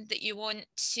support them, that you want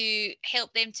to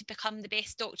help them to become the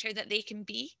best doctor that they can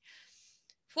be?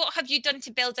 What have you done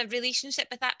to build a relationship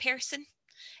with that person?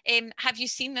 Have you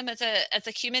seen them as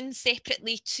a human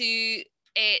separately to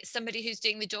somebody who's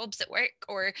doing the jobs at work,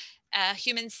 or a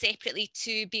human separately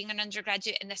to being an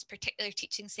undergraduate in this particular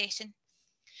teaching session?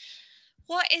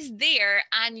 What is their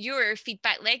and your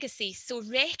feedback legacy? So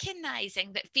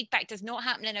recognizing that feedback does not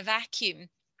happen in a vacuum.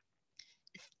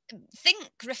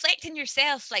 Reflect in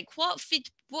yourself, like what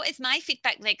is my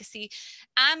feedback legacy?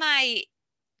 Am I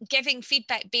giving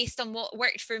feedback based on what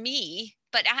worked for me,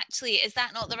 but actually, is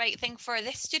that not the right thing for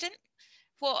this student?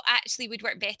 What actually would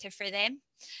work better for them?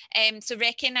 So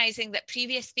recognizing that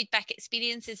previous feedback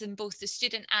experiences in both the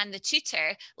student and the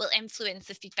tutor will influence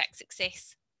the feedback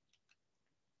success.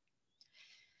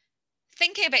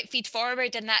 Thinking about feed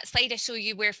forward, in that slide I show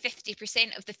you where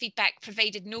 50% of the feedback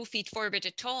provided no feed forward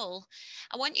at all.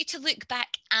 I want you to look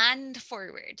back and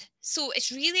forward. So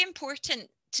it's really important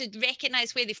to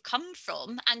recognize where they've come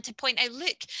from and to point out,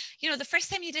 look, you know, the first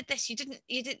time you did this,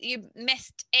 you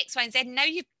missed X, Y, and Z.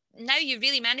 Now you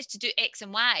really managed to do X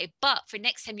and Y, but for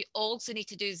next time you also need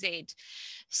to do Z.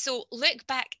 So look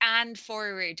back and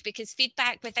forward, because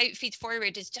feedback without feed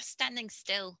forward is just standing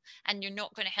still and you're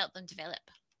not going to help them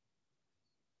develop.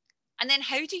 And then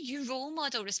how do you role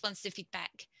model responsive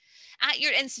feedback? At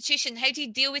your institution, how do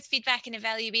you deal with feedback and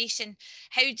evaluation?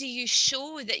 How do you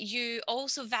show that you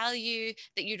also value,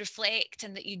 that you reflect,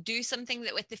 and that you do something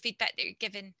with the feedback that you're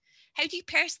given? How do you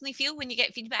personally feel when you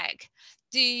get feedback?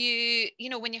 Do you,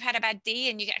 when you've had a bad day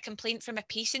and you get a complaint from a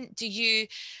patient, do you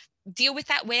deal with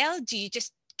that well? Do you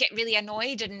just get really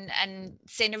annoyed and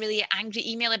send a really angry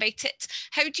email about it?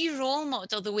 How do you role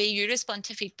model the way you respond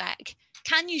to feedback?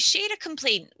 Can you share a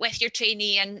complaint with your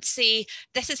trainee and say,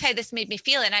 this is how this made me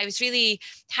feel, and I was really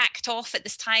hacked off at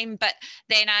this time, but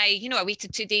then I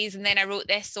waited 2 days and then I wrote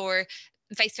this, or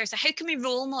vice versa? How can we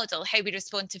role model how we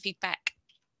respond to feedback?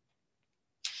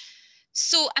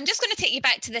 So I'm just going to take you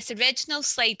back to this original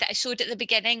slide that I showed at the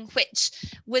beginning, which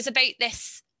was about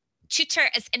this tutor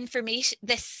as information,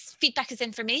 this feedback as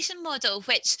information model,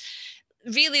 which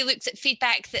really looks at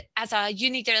feedback as a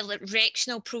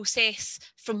unidirectional process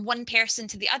from one person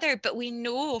to the other. But we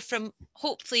know from,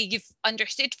 hopefully you've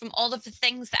understood from all of the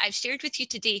things that I've shared with you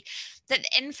today, that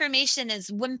the information is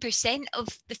 1% of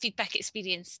the feedback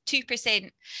experience,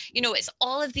 2%. It's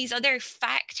all of these other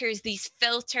factors, these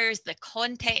filters, the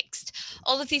context,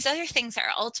 all of these other things that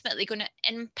are ultimately going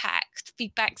to impact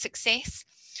feedback success.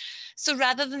 So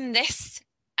rather than this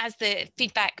as the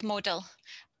feedback model,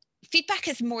 feedback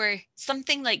is more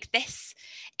something like this.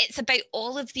 It's about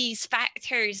all of these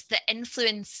factors that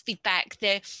influence feedback,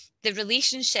 the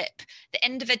relationship, the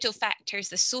individual factors,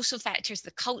 the social factors,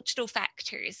 the cultural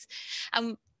factors.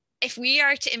 If we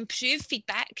are to improve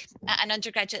feedback at an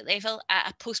undergraduate level,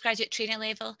 at a postgraduate training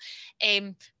level,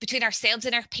 between ourselves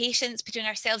and our patients, between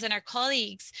ourselves and our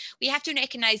colleagues, we have to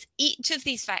recognise each of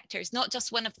these factors, not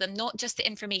just one of them, not just the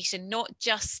information, not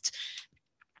just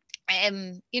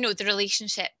the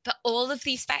relationship, but all of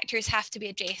these factors have to be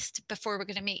addressed before we're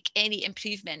going to make any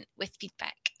improvement with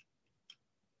feedback.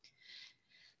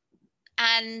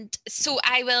 And so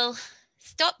I will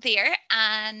stop there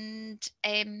and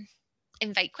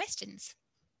invite questions.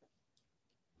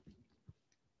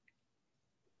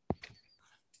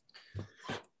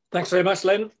 Thanks very much,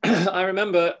 Lynn. I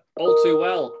remember all too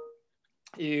well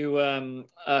you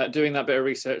doing that bit of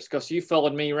research, because you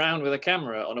followed me around with a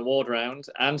camera on a ward round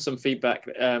and some feedback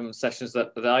sessions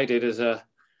that I did as a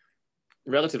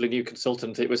relatively new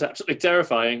consultant. It was absolutely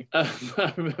terrifying.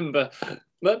 I remember,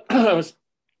 but I was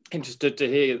interested to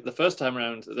hear the first time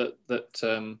around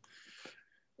that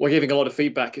we're giving a lot of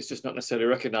feedback. It's just not necessarily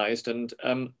recognised. And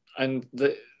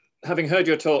having heard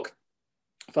your talk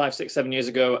 5, 6, 7 years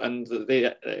ago, and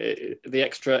the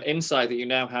extra insight that you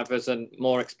now have as a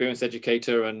more experienced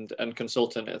educator and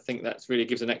consultant, I think that really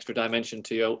gives an extra dimension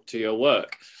to your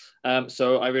work.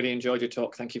 So I really enjoyed your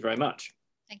talk. Thank you very much.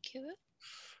 Thank you.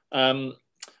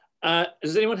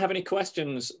 Does anyone have any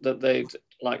questions that they'd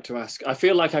like to ask? I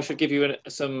feel like I should give you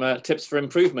some tips for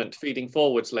improvement feeding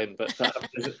forwards, Lynn, but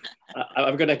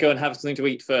I'm going to go and have something to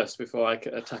eat first before I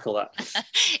tackle that.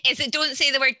 Don't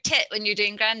say the word tit when you're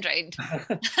doing Grand Round?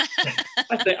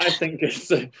 I think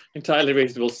it's entirely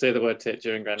reasonable to say the word tit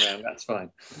during Grand Round. That's fine.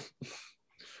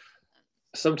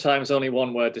 Sometimes only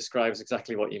one word describes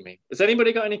exactly what you mean. Has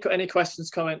anybody got any questions,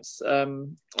 comments?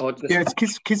 Or just... Yeah,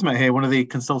 it's Kismet here, one of the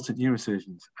consultant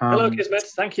neurosurgeons. Hello, Kismet.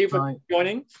 Thank you for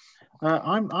joining.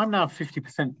 I'm now a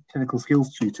 50% clinical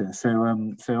skills tutor, so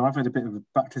I've had a bit of a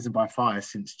baptism by fire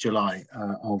since July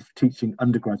of teaching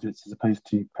undergraduates as opposed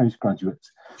to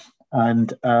postgraduates.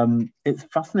 And it's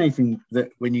fascinating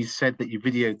that when you said that you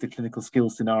videoed the clinical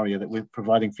skills scenario that we're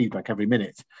providing feedback every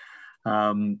minute,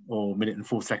 or minute and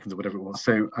 4 seconds or whatever it was.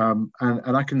 So,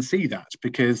 and I can see that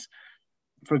because,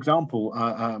 for example,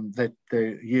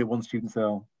 the year one students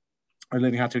are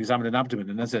learning how to examine an abdomen.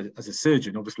 And as a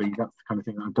surgeon, obviously, that's the kind of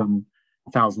thing that I've done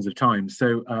thousands of times.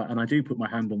 So, and I do put my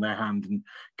hand on their hand and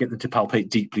get them to palpate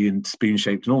deeply and spoon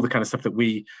shaped and all the kind of stuff that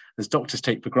we as doctors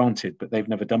take for granted, but they've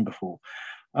never done before.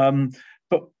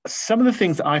 But some of the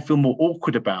things that I feel more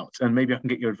awkward about, and maybe I can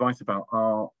get your advice about,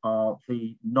 are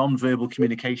the non-verbal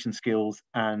communication skills.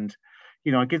 And,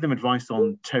 you know, I give them advice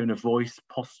on tone of voice,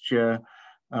 posture,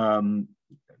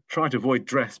 try to avoid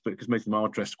dress, but because most of them are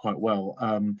dressed quite well.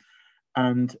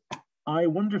 And I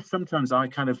wonder if sometimes I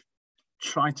kind of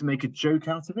try to make a joke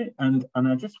out of it, and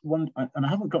I just wonder, and I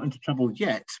haven't got into trouble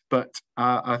yet, but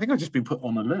I think I've just been put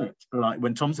on alert. Like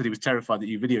when Tom said he was terrified that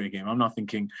you video game, I'm now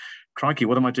thinking, crikey,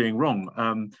 what am I doing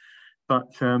wrong?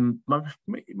 But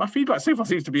my feedback so far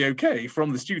seems to be okay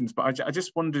from the students, but I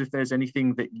just wondered if there's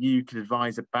anything that you could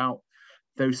advise about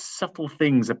those subtle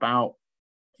things about,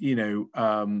 you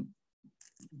know,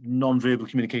 non-verbal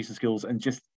communication skills and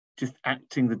just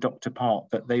acting the doctor part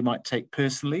that they might take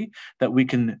personally, that we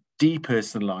can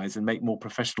depersonalize and make more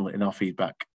professional in our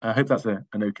feedback. I hope that's an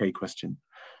okay question.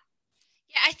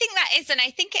 Yeah, I think that is, and I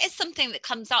think it is something that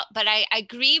comes up, but I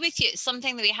agree with you. It's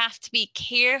something that we have to be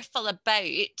careful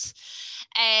about,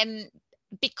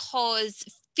 because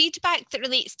feedback that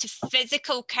relates to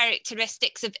physical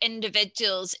characteristics of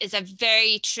individuals is a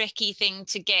very tricky thing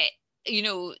to get, you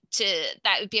know,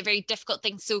 that would be a very difficult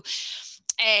thing. So,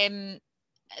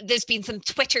 there's been some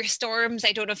Twitter storms.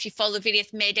 I don't know if you follow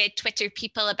various med-ed Twitter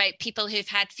people about people who've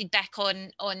had feedback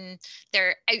on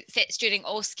their outfits during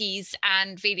OSCEs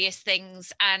and various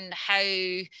things, and how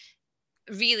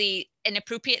really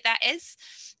inappropriate that is.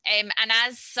 And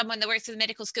as someone that works in the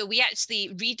medical school, we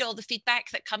actually read all the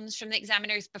feedback that comes from the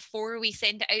examiners before we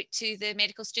send it out to the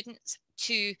medical students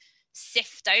to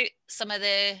sift out some of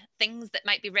the things that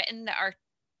might be written that are,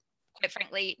 quite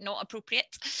frankly, not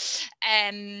appropriate.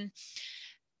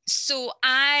 So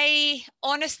I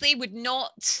honestly would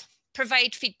not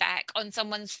provide feedback on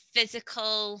someone's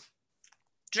physical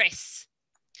dress.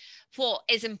 What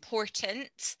is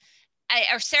important,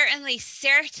 or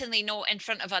certainly not in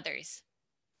front of others.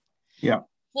 Yeah.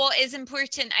 What is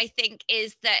important, I think,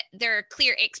 is that there are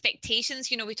clear expectations.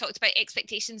 You know, we talked about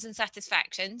expectations and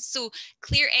satisfaction. So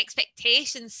clear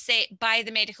expectations set by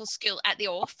the medical school at the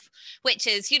off, which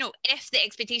is, you know, if the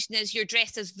expectation is you're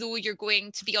dressed as though you're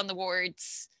going to be on the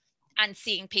wards and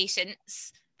seeing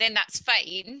patients, then that's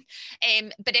fine.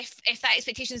 But if that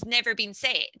expectation has never been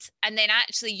set, and then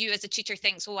actually you as a tutor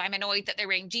thinks, oh, I'm annoyed that they're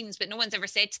wearing jeans, but no one's ever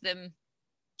said to them,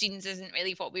 jeans isn't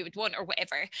really what we would want or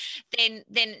whatever, then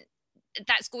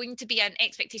that's going to be an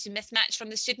expectation mismatch from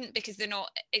the student because they're not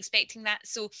expecting that.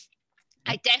 So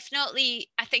I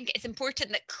think it's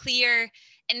important that clear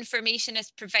information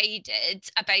is provided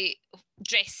about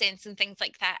dress sense and things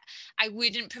like that. I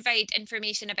wouldn't provide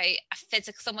information about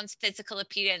someone's physical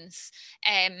appearance.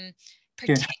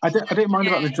 Yeah, I don't mind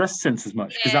about the dress sense as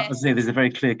much, because there's a very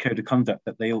clear code of conduct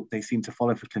that they seem to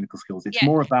follow for clinical skills. It's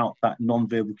more about that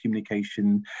non-verbal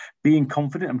communication, being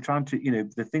confident. I'm trying to, you know,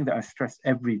 the thing that I stress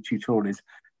every tutorial is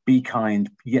be kind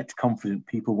yet confident.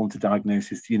 People want a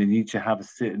diagnosis, you know, you need to have a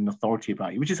certain authority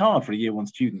about you, which is hard for a year one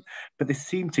student, but they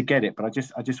seem to get it. But I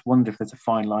just wonder if there's a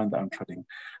fine line that I'm treading.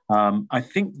 I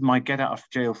think my get out of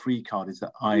jail free card is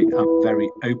that I am very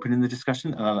open in the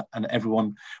discussion, and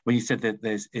everyone, when you said that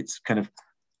it's kind of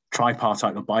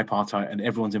tripartite or bipartite and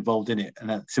everyone's involved in it,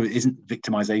 and so it isn't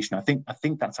victimization. I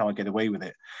think that's how I get away with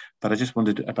it. But I just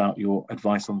wondered about your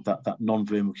advice on that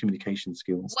non-verbal communication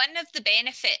skills. One of the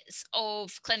benefits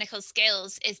of clinical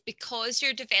skills is because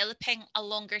you're developing a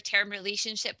longer term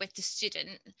relationship with the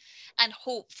student, and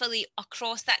hopefully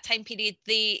across that time period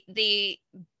they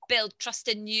build trust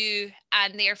in you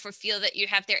and therefore feel that you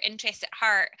have their interests at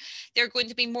heart, they're going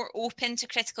to be more open to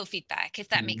critical feedback, if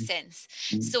that makes sense.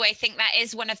 So I think that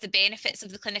is one of the benefits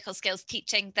of the clinical skills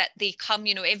teaching, that they come,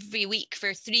 you know, every week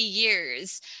for 3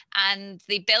 years, and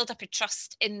they build up a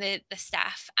trust in the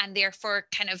staff, and therefore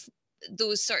kind of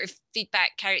those sort of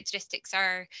feedback characteristics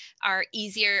are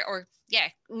easier, or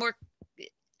more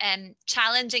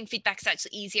challenging feedback is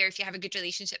actually easier if you have a good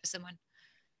relationship with someone.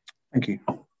 Thank you.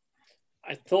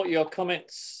 I thought your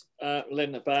comments,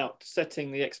 Lynn, about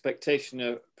setting the expectation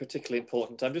are particularly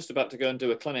important. I'm just about to go and do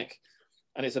a clinic,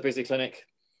 and it's a busy clinic,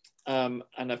 and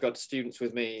I've got students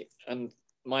with me, and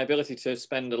my ability to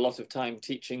spend a lot of time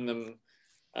teaching them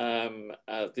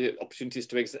the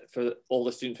opportunities for all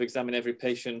the students to examine every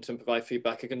patient and provide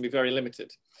feedback are going to be very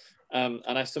limited. And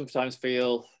I sometimes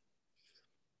feel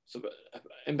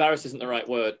embarrassed isn't the right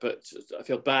word, but I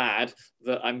feel bad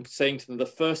that I'm saying to them, the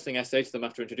first thing I say to them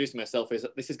after introducing myself is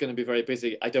that this is going to be very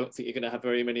busy. I don't think you're going to have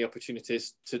very many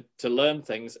opportunities to learn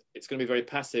things. It's going to be very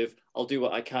passive. I'll do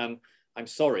what I can. I'm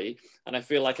sorry. And I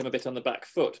feel like I'm a bit on the back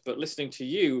foot, but listening to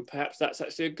you, perhaps that's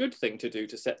actually a good thing to do,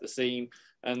 to set the scene.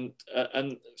 And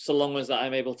so long as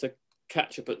I'm able to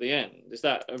catch up at the end. Is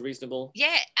that a reasonable?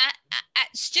 Yeah,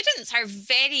 students are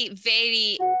very,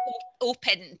 very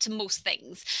open to most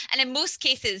things, and in most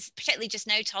cases, particularly just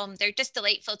now, Tom, they're just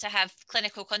delightful to have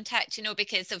clinical contact, you know,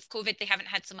 because of COVID they haven't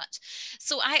had so much.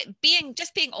 So being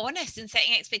honest and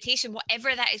setting expectation,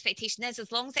 whatever that expectation is,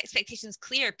 as long as the expectation is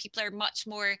clear, people are much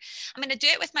more. I mean, I do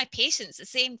it with my patients, the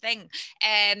same thing.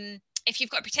 If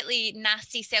you've got particularly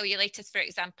nasty cellulitis, for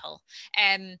example,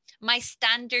 my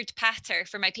standard patter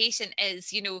for my patient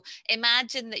is, you know,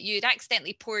 imagine that you'd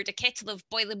accidentally poured a kettle of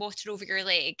boiling water over your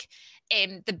leg.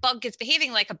 The bug is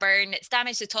behaving like a burn. It's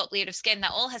damaged the top layer of skin.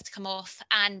 That all has to come off,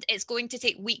 and it's going to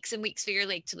take weeks and weeks for your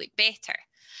leg to look better.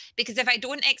 Because if I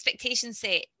don't expectation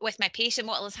set with my patient,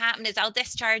 what will happen is I'll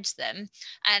discharge them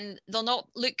and they'll not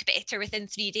look better within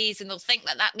 3 days, and they'll think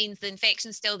that that means the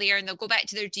infection's still there, and they'll go back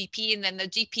to their GP, and then the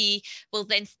GP will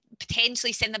then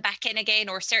potentially send them back in again,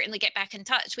 or certainly get back in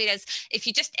touch. Whereas if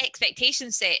you just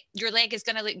expectation set, your leg is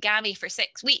going to look gammy for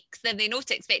 6 weeks, then they know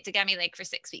to expect a gammy leg for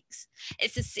 6 weeks.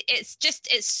 It's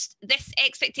this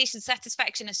expectation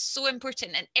satisfaction is so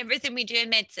important in everything we do in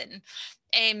medicine.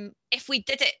 If we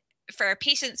did it for our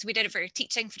patients, we did it for our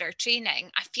teaching, for our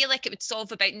training, I feel like it would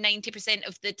solve about 90%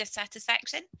 of the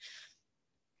dissatisfaction.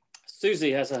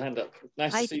 Susie has her hand up.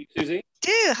 Nice to see you, Susie.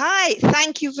 Hi,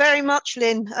 thank you very much,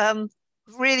 Lynn.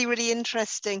 Really, really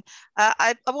interesting.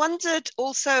 I wondered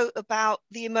also about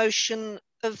the emotion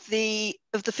of the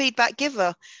feedback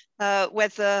giver,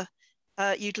 whether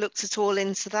you'd looked at all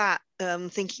into that,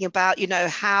 thinking about, you know,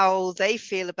 how they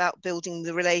feel about building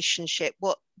the relationship,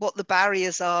 what the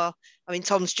barriers are. I mean,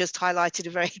 Tom's just highlighted a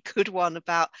very good one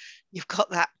about you've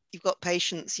got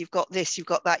patience, you've got this, you've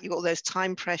got that, you've got those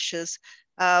time pressures,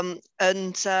 and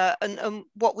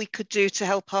what we could do to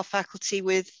help our faculty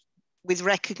with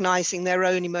recognizing their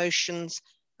own emotions,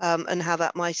 and how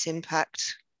that might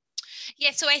impact.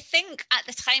 Yeah, so I think at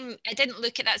the time, I didn't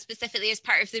look at that specifically as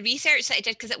part of the research that I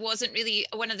did, because it wasn't really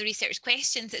one of the research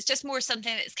questions. It's just more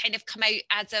something that's kind of come out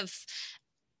as of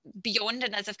beyond,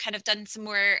 and as I've kind of done some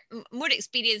more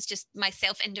experience just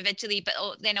myself individually, but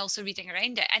then also reading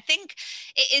around it. I think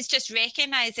it is just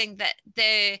recognizing that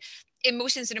the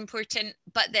emotions are important,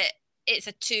 but that it's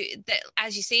that,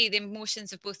 as you say, the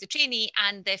emotions of both the trainee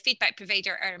and the feedback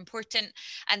provider are important,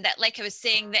 and that, like I was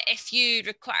saying, that if you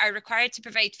are required to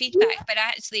provide feedback, but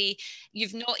actually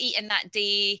you've not eaten that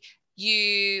day,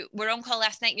 you were on call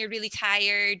last night and you're really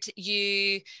tired,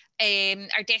 you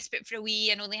are desperate for a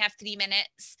wee and only have 3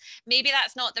 minutes, maybe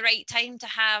that's not the right time to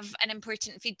have an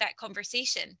important feedback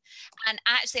conversation. And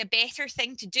actually a better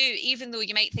thing to do, even though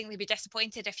you might think they'd be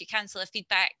disappointed if you cancel a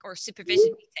feedback or supervision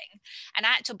meeting, an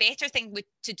actual better thing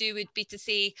to do would be to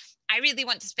say, I really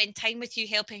want to spend time with you,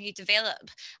 helping you develop.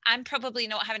 I'm probably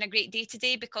not having a great day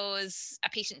today because a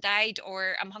patient died,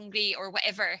 or I'm hungry, or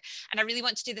whatever, and I really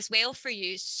want to do this well for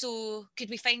you. So could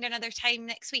we find another time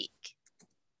next week?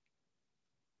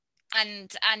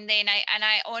 And then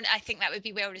I think that would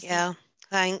be well received. Yeah,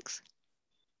 thanks.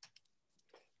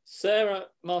 Sarah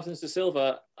Martins de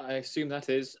Silva, I assume that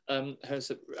is,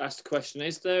 has asked a question: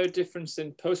 is there a difference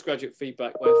in postgraduate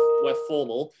feedback where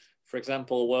formal, for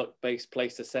example, work-based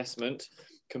placed assessment,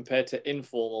 compared to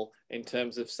informal in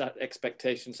terms of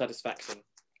expectation satisfaction?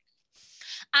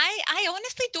 I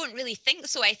honestly don't really think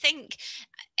so. I think,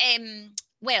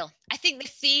 well, I think the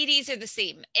theories are the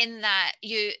same in that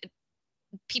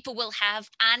people will have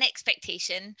an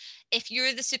expectation. If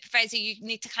you're the supervisor, you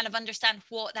need to kind of understand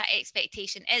what that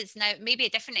expectation is. Now, maybe a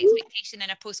different expectation in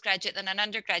a postgraduate than an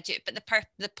undergraduate, but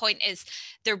the point is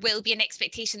there will be an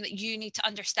expectation that you need to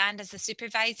understand as a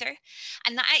supervisor,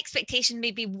 and that expectation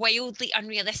may be wildly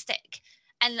unrealistic.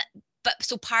 But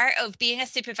so part of being a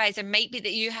supervisor might be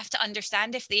that you have to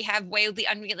understand if they have wildly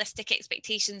unrealistic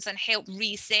expectations and help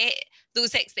reset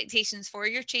those expectations for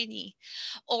your trainee,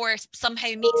 or somehow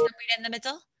meet somewhere in the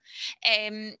middle.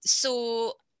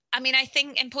 So, I mean, I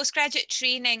think in postgraduate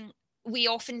training, we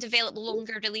often develop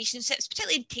longer relationships,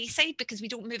 particularly in Tayside, because we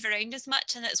don't move around as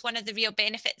much. And it's one of the real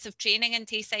benefits of training in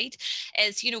Tayside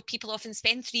is, you know, people often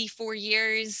spend 3, 4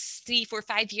 years, 3, 4,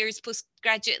 5 years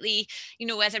postgraduately, you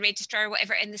know, as a registrar or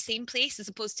whatever, in the same place, as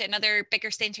opposed to in other bigger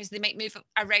centres, they might move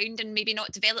around and maybe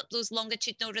not develop those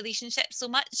longitudinal relationships so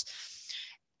much.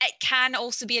 It can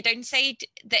also be a downside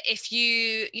that if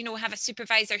you know, have a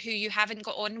supervisor who you haven't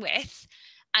got on with,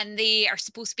 and they are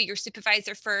supposed to be your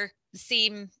supervisor for the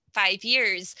same 5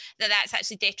 years, that's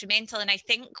actually detrimental. And I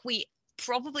think we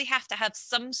probably have to have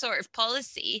some sort of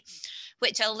policy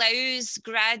which allows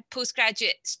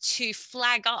postgraduates to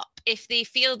flag up if they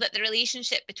feel that the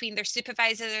relationship between their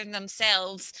supervisor and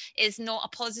themselves is not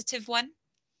a positive one,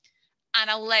 and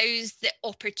allows the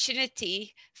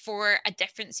opportunity for a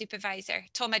different supervisor.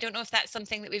 Tom, I don't know if that's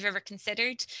something that we've ever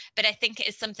considered, but I think it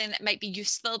is something that might be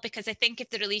useful, because I think if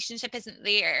the relationship isn't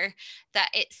there, that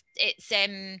it's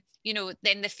you know,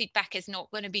 then the feedback is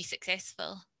not going to be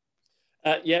successful.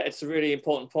 Yeah, it's a really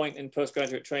important point in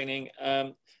postgraduate training.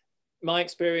 My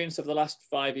experience of the last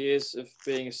 5 years of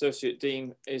being associate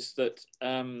dean is that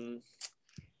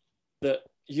that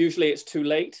usually it's too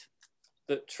late,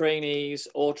 that trainees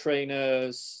or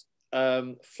trainers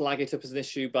flag it up as an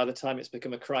issue by the time it's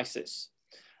become a crisis.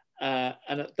 And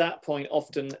at that point,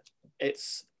 often it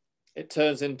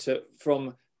turns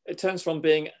from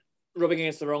being rubbing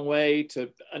against the wrong way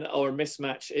or a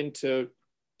mismatch into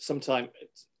sometimes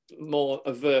more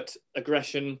overt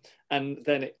aggression, and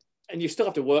you still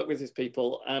have to work with these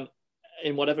people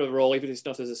in whatever role, even if it's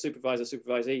not as a supervisor,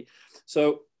 supervisee.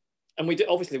 So, and we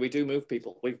do move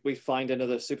people. We find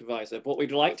another supervisor. What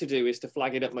we'd like to do is to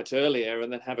flag it up much earlier,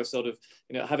 and then have a sort of,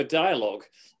 you know, have a dialogue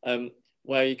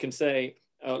where you can say,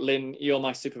 oh, Lynn, you're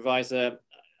my supervisor.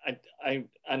 I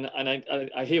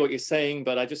hear what you're saying,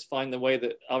 but I just find the way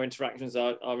that our interactions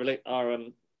our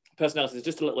personalities are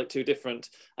just a little bit too different,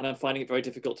 and I'm finding it very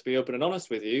difficult to be open and honest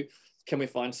with you. Can we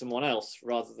find someone else,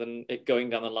 rather than it going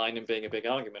down the line and being a big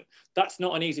argument? That's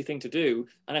not an easy thing to do.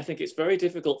 And I think it's very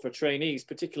difficult for trainees,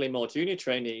 particularly more junior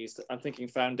trainees, I'm thinking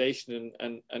foundation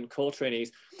and core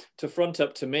trainees, to front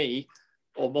up to me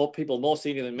or more people more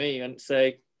senior than me and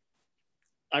say,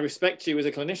 I respect you as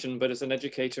a clinician, but as an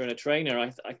educator and a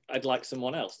trainer, I'd like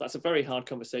someone else. That's a very hard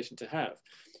conversation to have.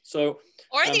 So,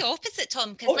 or the opposite,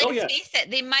 Tom, because let's face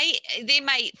it, they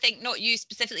might think, not you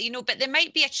specifically, you know, but there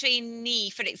might be a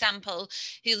trainee, for example,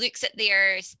 who looks at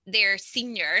their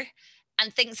senior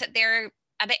and thinks that they're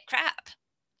a bit crap,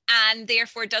 and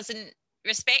therefore doesn't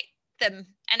respect them.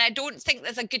 And I don't think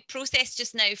there's a good process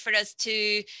just now for us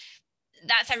to.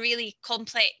 That's a really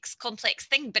complex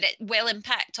thing, but it will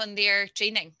impact on their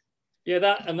training. Yeah,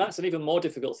 that's an even more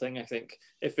difficult thing, I think.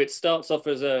 If it starts off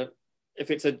as the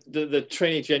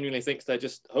trainee genuinely thinks they're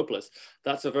just hopeless,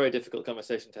 that's a very difficult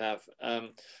conversation to have.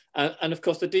 And of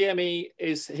course, the DME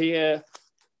is here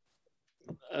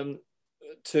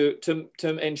to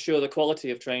ensure the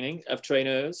quality of training of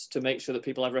trainers, to make sure that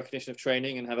people have recognition of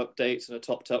training and have updates and are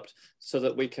topped up, so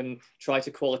that we can try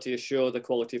to quality assure the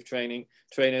quality of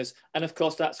trainers. And of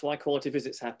course, that's why quality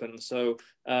visits happen. So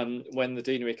when the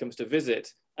deanery comes to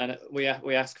visit, and we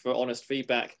ask for honest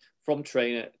feedback from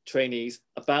trainees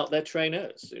about their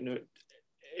trainers. You know,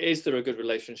 is there a good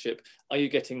relationship? Are you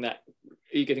getting that?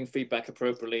 Are you getting feedback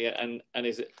appropriately? And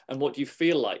what do you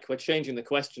feel like? We're changing the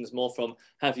questions more from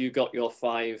have you got your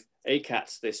 5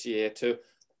 ACATs this year to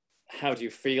how do you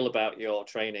feel about your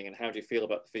training and how do you feel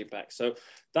about the feedback? So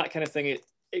that kind of thing,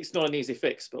 it's not an easy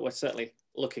fix, but we're certainly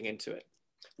looking into it.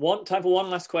 Time for one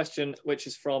last question, which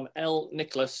is from L.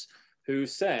 Nicholas, who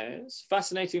says,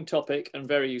 fascinating topic and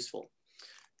very useful.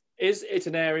 Is it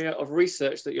an area of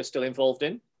research that you're still involved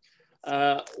in?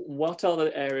 What are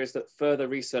the areas that further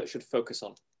research should focus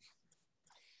on?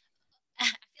 I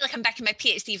feel like I'm back in my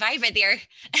PhD vibe right there.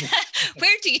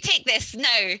 Where do you take this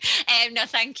now? No,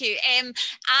 thank you.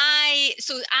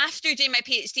 So after doing my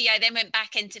PhD, I then went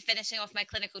back into finishing off my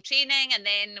clinical training, and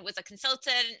then was a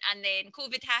consultant, and then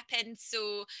COVID happened.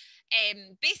 So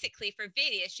basically, for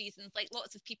various reasons, like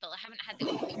lots of people, I haven't had the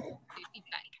opportunity to do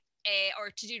feedback or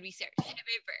to do research.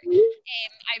 However,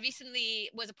 I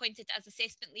recently was appointed as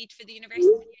assessment lead for the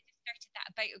university. I started that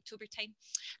about October time,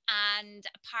 and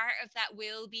a part of that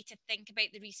will be to think about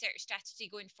the research strategy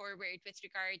going forward with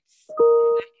regards to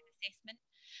feedback and assessment.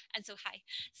 And so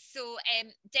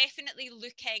definitely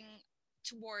looking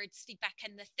towards feedback.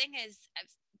 And the thing is,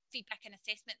 feedback and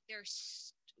assessment,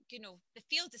 there's, you know, the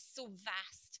field is so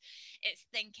vast. It's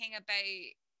thinking about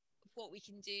what we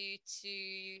can do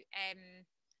to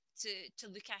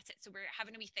look at it. So we're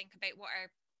having a wee think about what our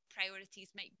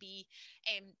priorities might be.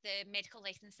 The medical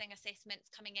licensing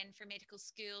assessments coming in for medical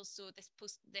schools, so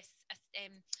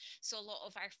so a lot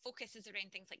of our focus is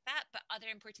around things like that, but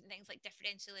other important things like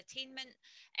differential attainment,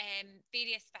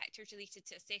 various factors related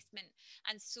to assessment.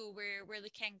 And so we're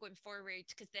looking going forward,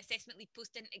 because the assessment lead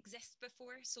post didn't exist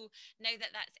before, so now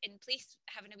that that's in place,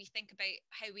 having a wee think about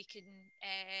how we can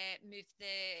move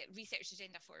the research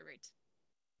agenda forward.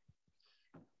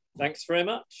 Thanks very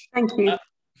much. Thank you.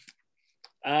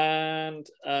 And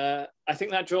I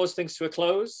think that draws things to a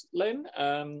close, Lynn.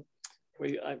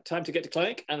 We have time to get to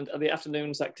clinic and the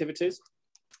afternoon's activities,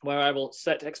 where I will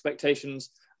set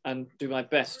expectations and do my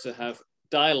best to have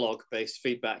dialogue-based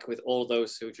feedback with all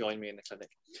those who join me in the clinic.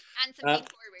 And some feed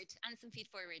forward. And some feed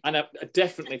forward. And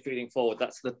definitely feeding forward.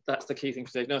 That's the key thing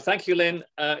today. No, thank you, Lynn.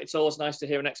 It's always nice to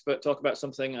hear an expert talk about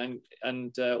something,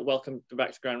 and welcome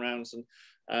back to Grand Rounds.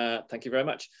 And thank you very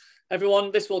much.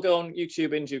 Everyone, this will go on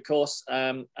YouTube in due course,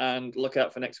 and look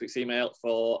out for next week's email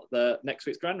for the next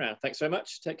week's Grand Round. Thanks very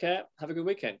much. Take care. Have a good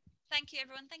weekend. Thank you,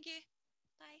 everyone. Thank you.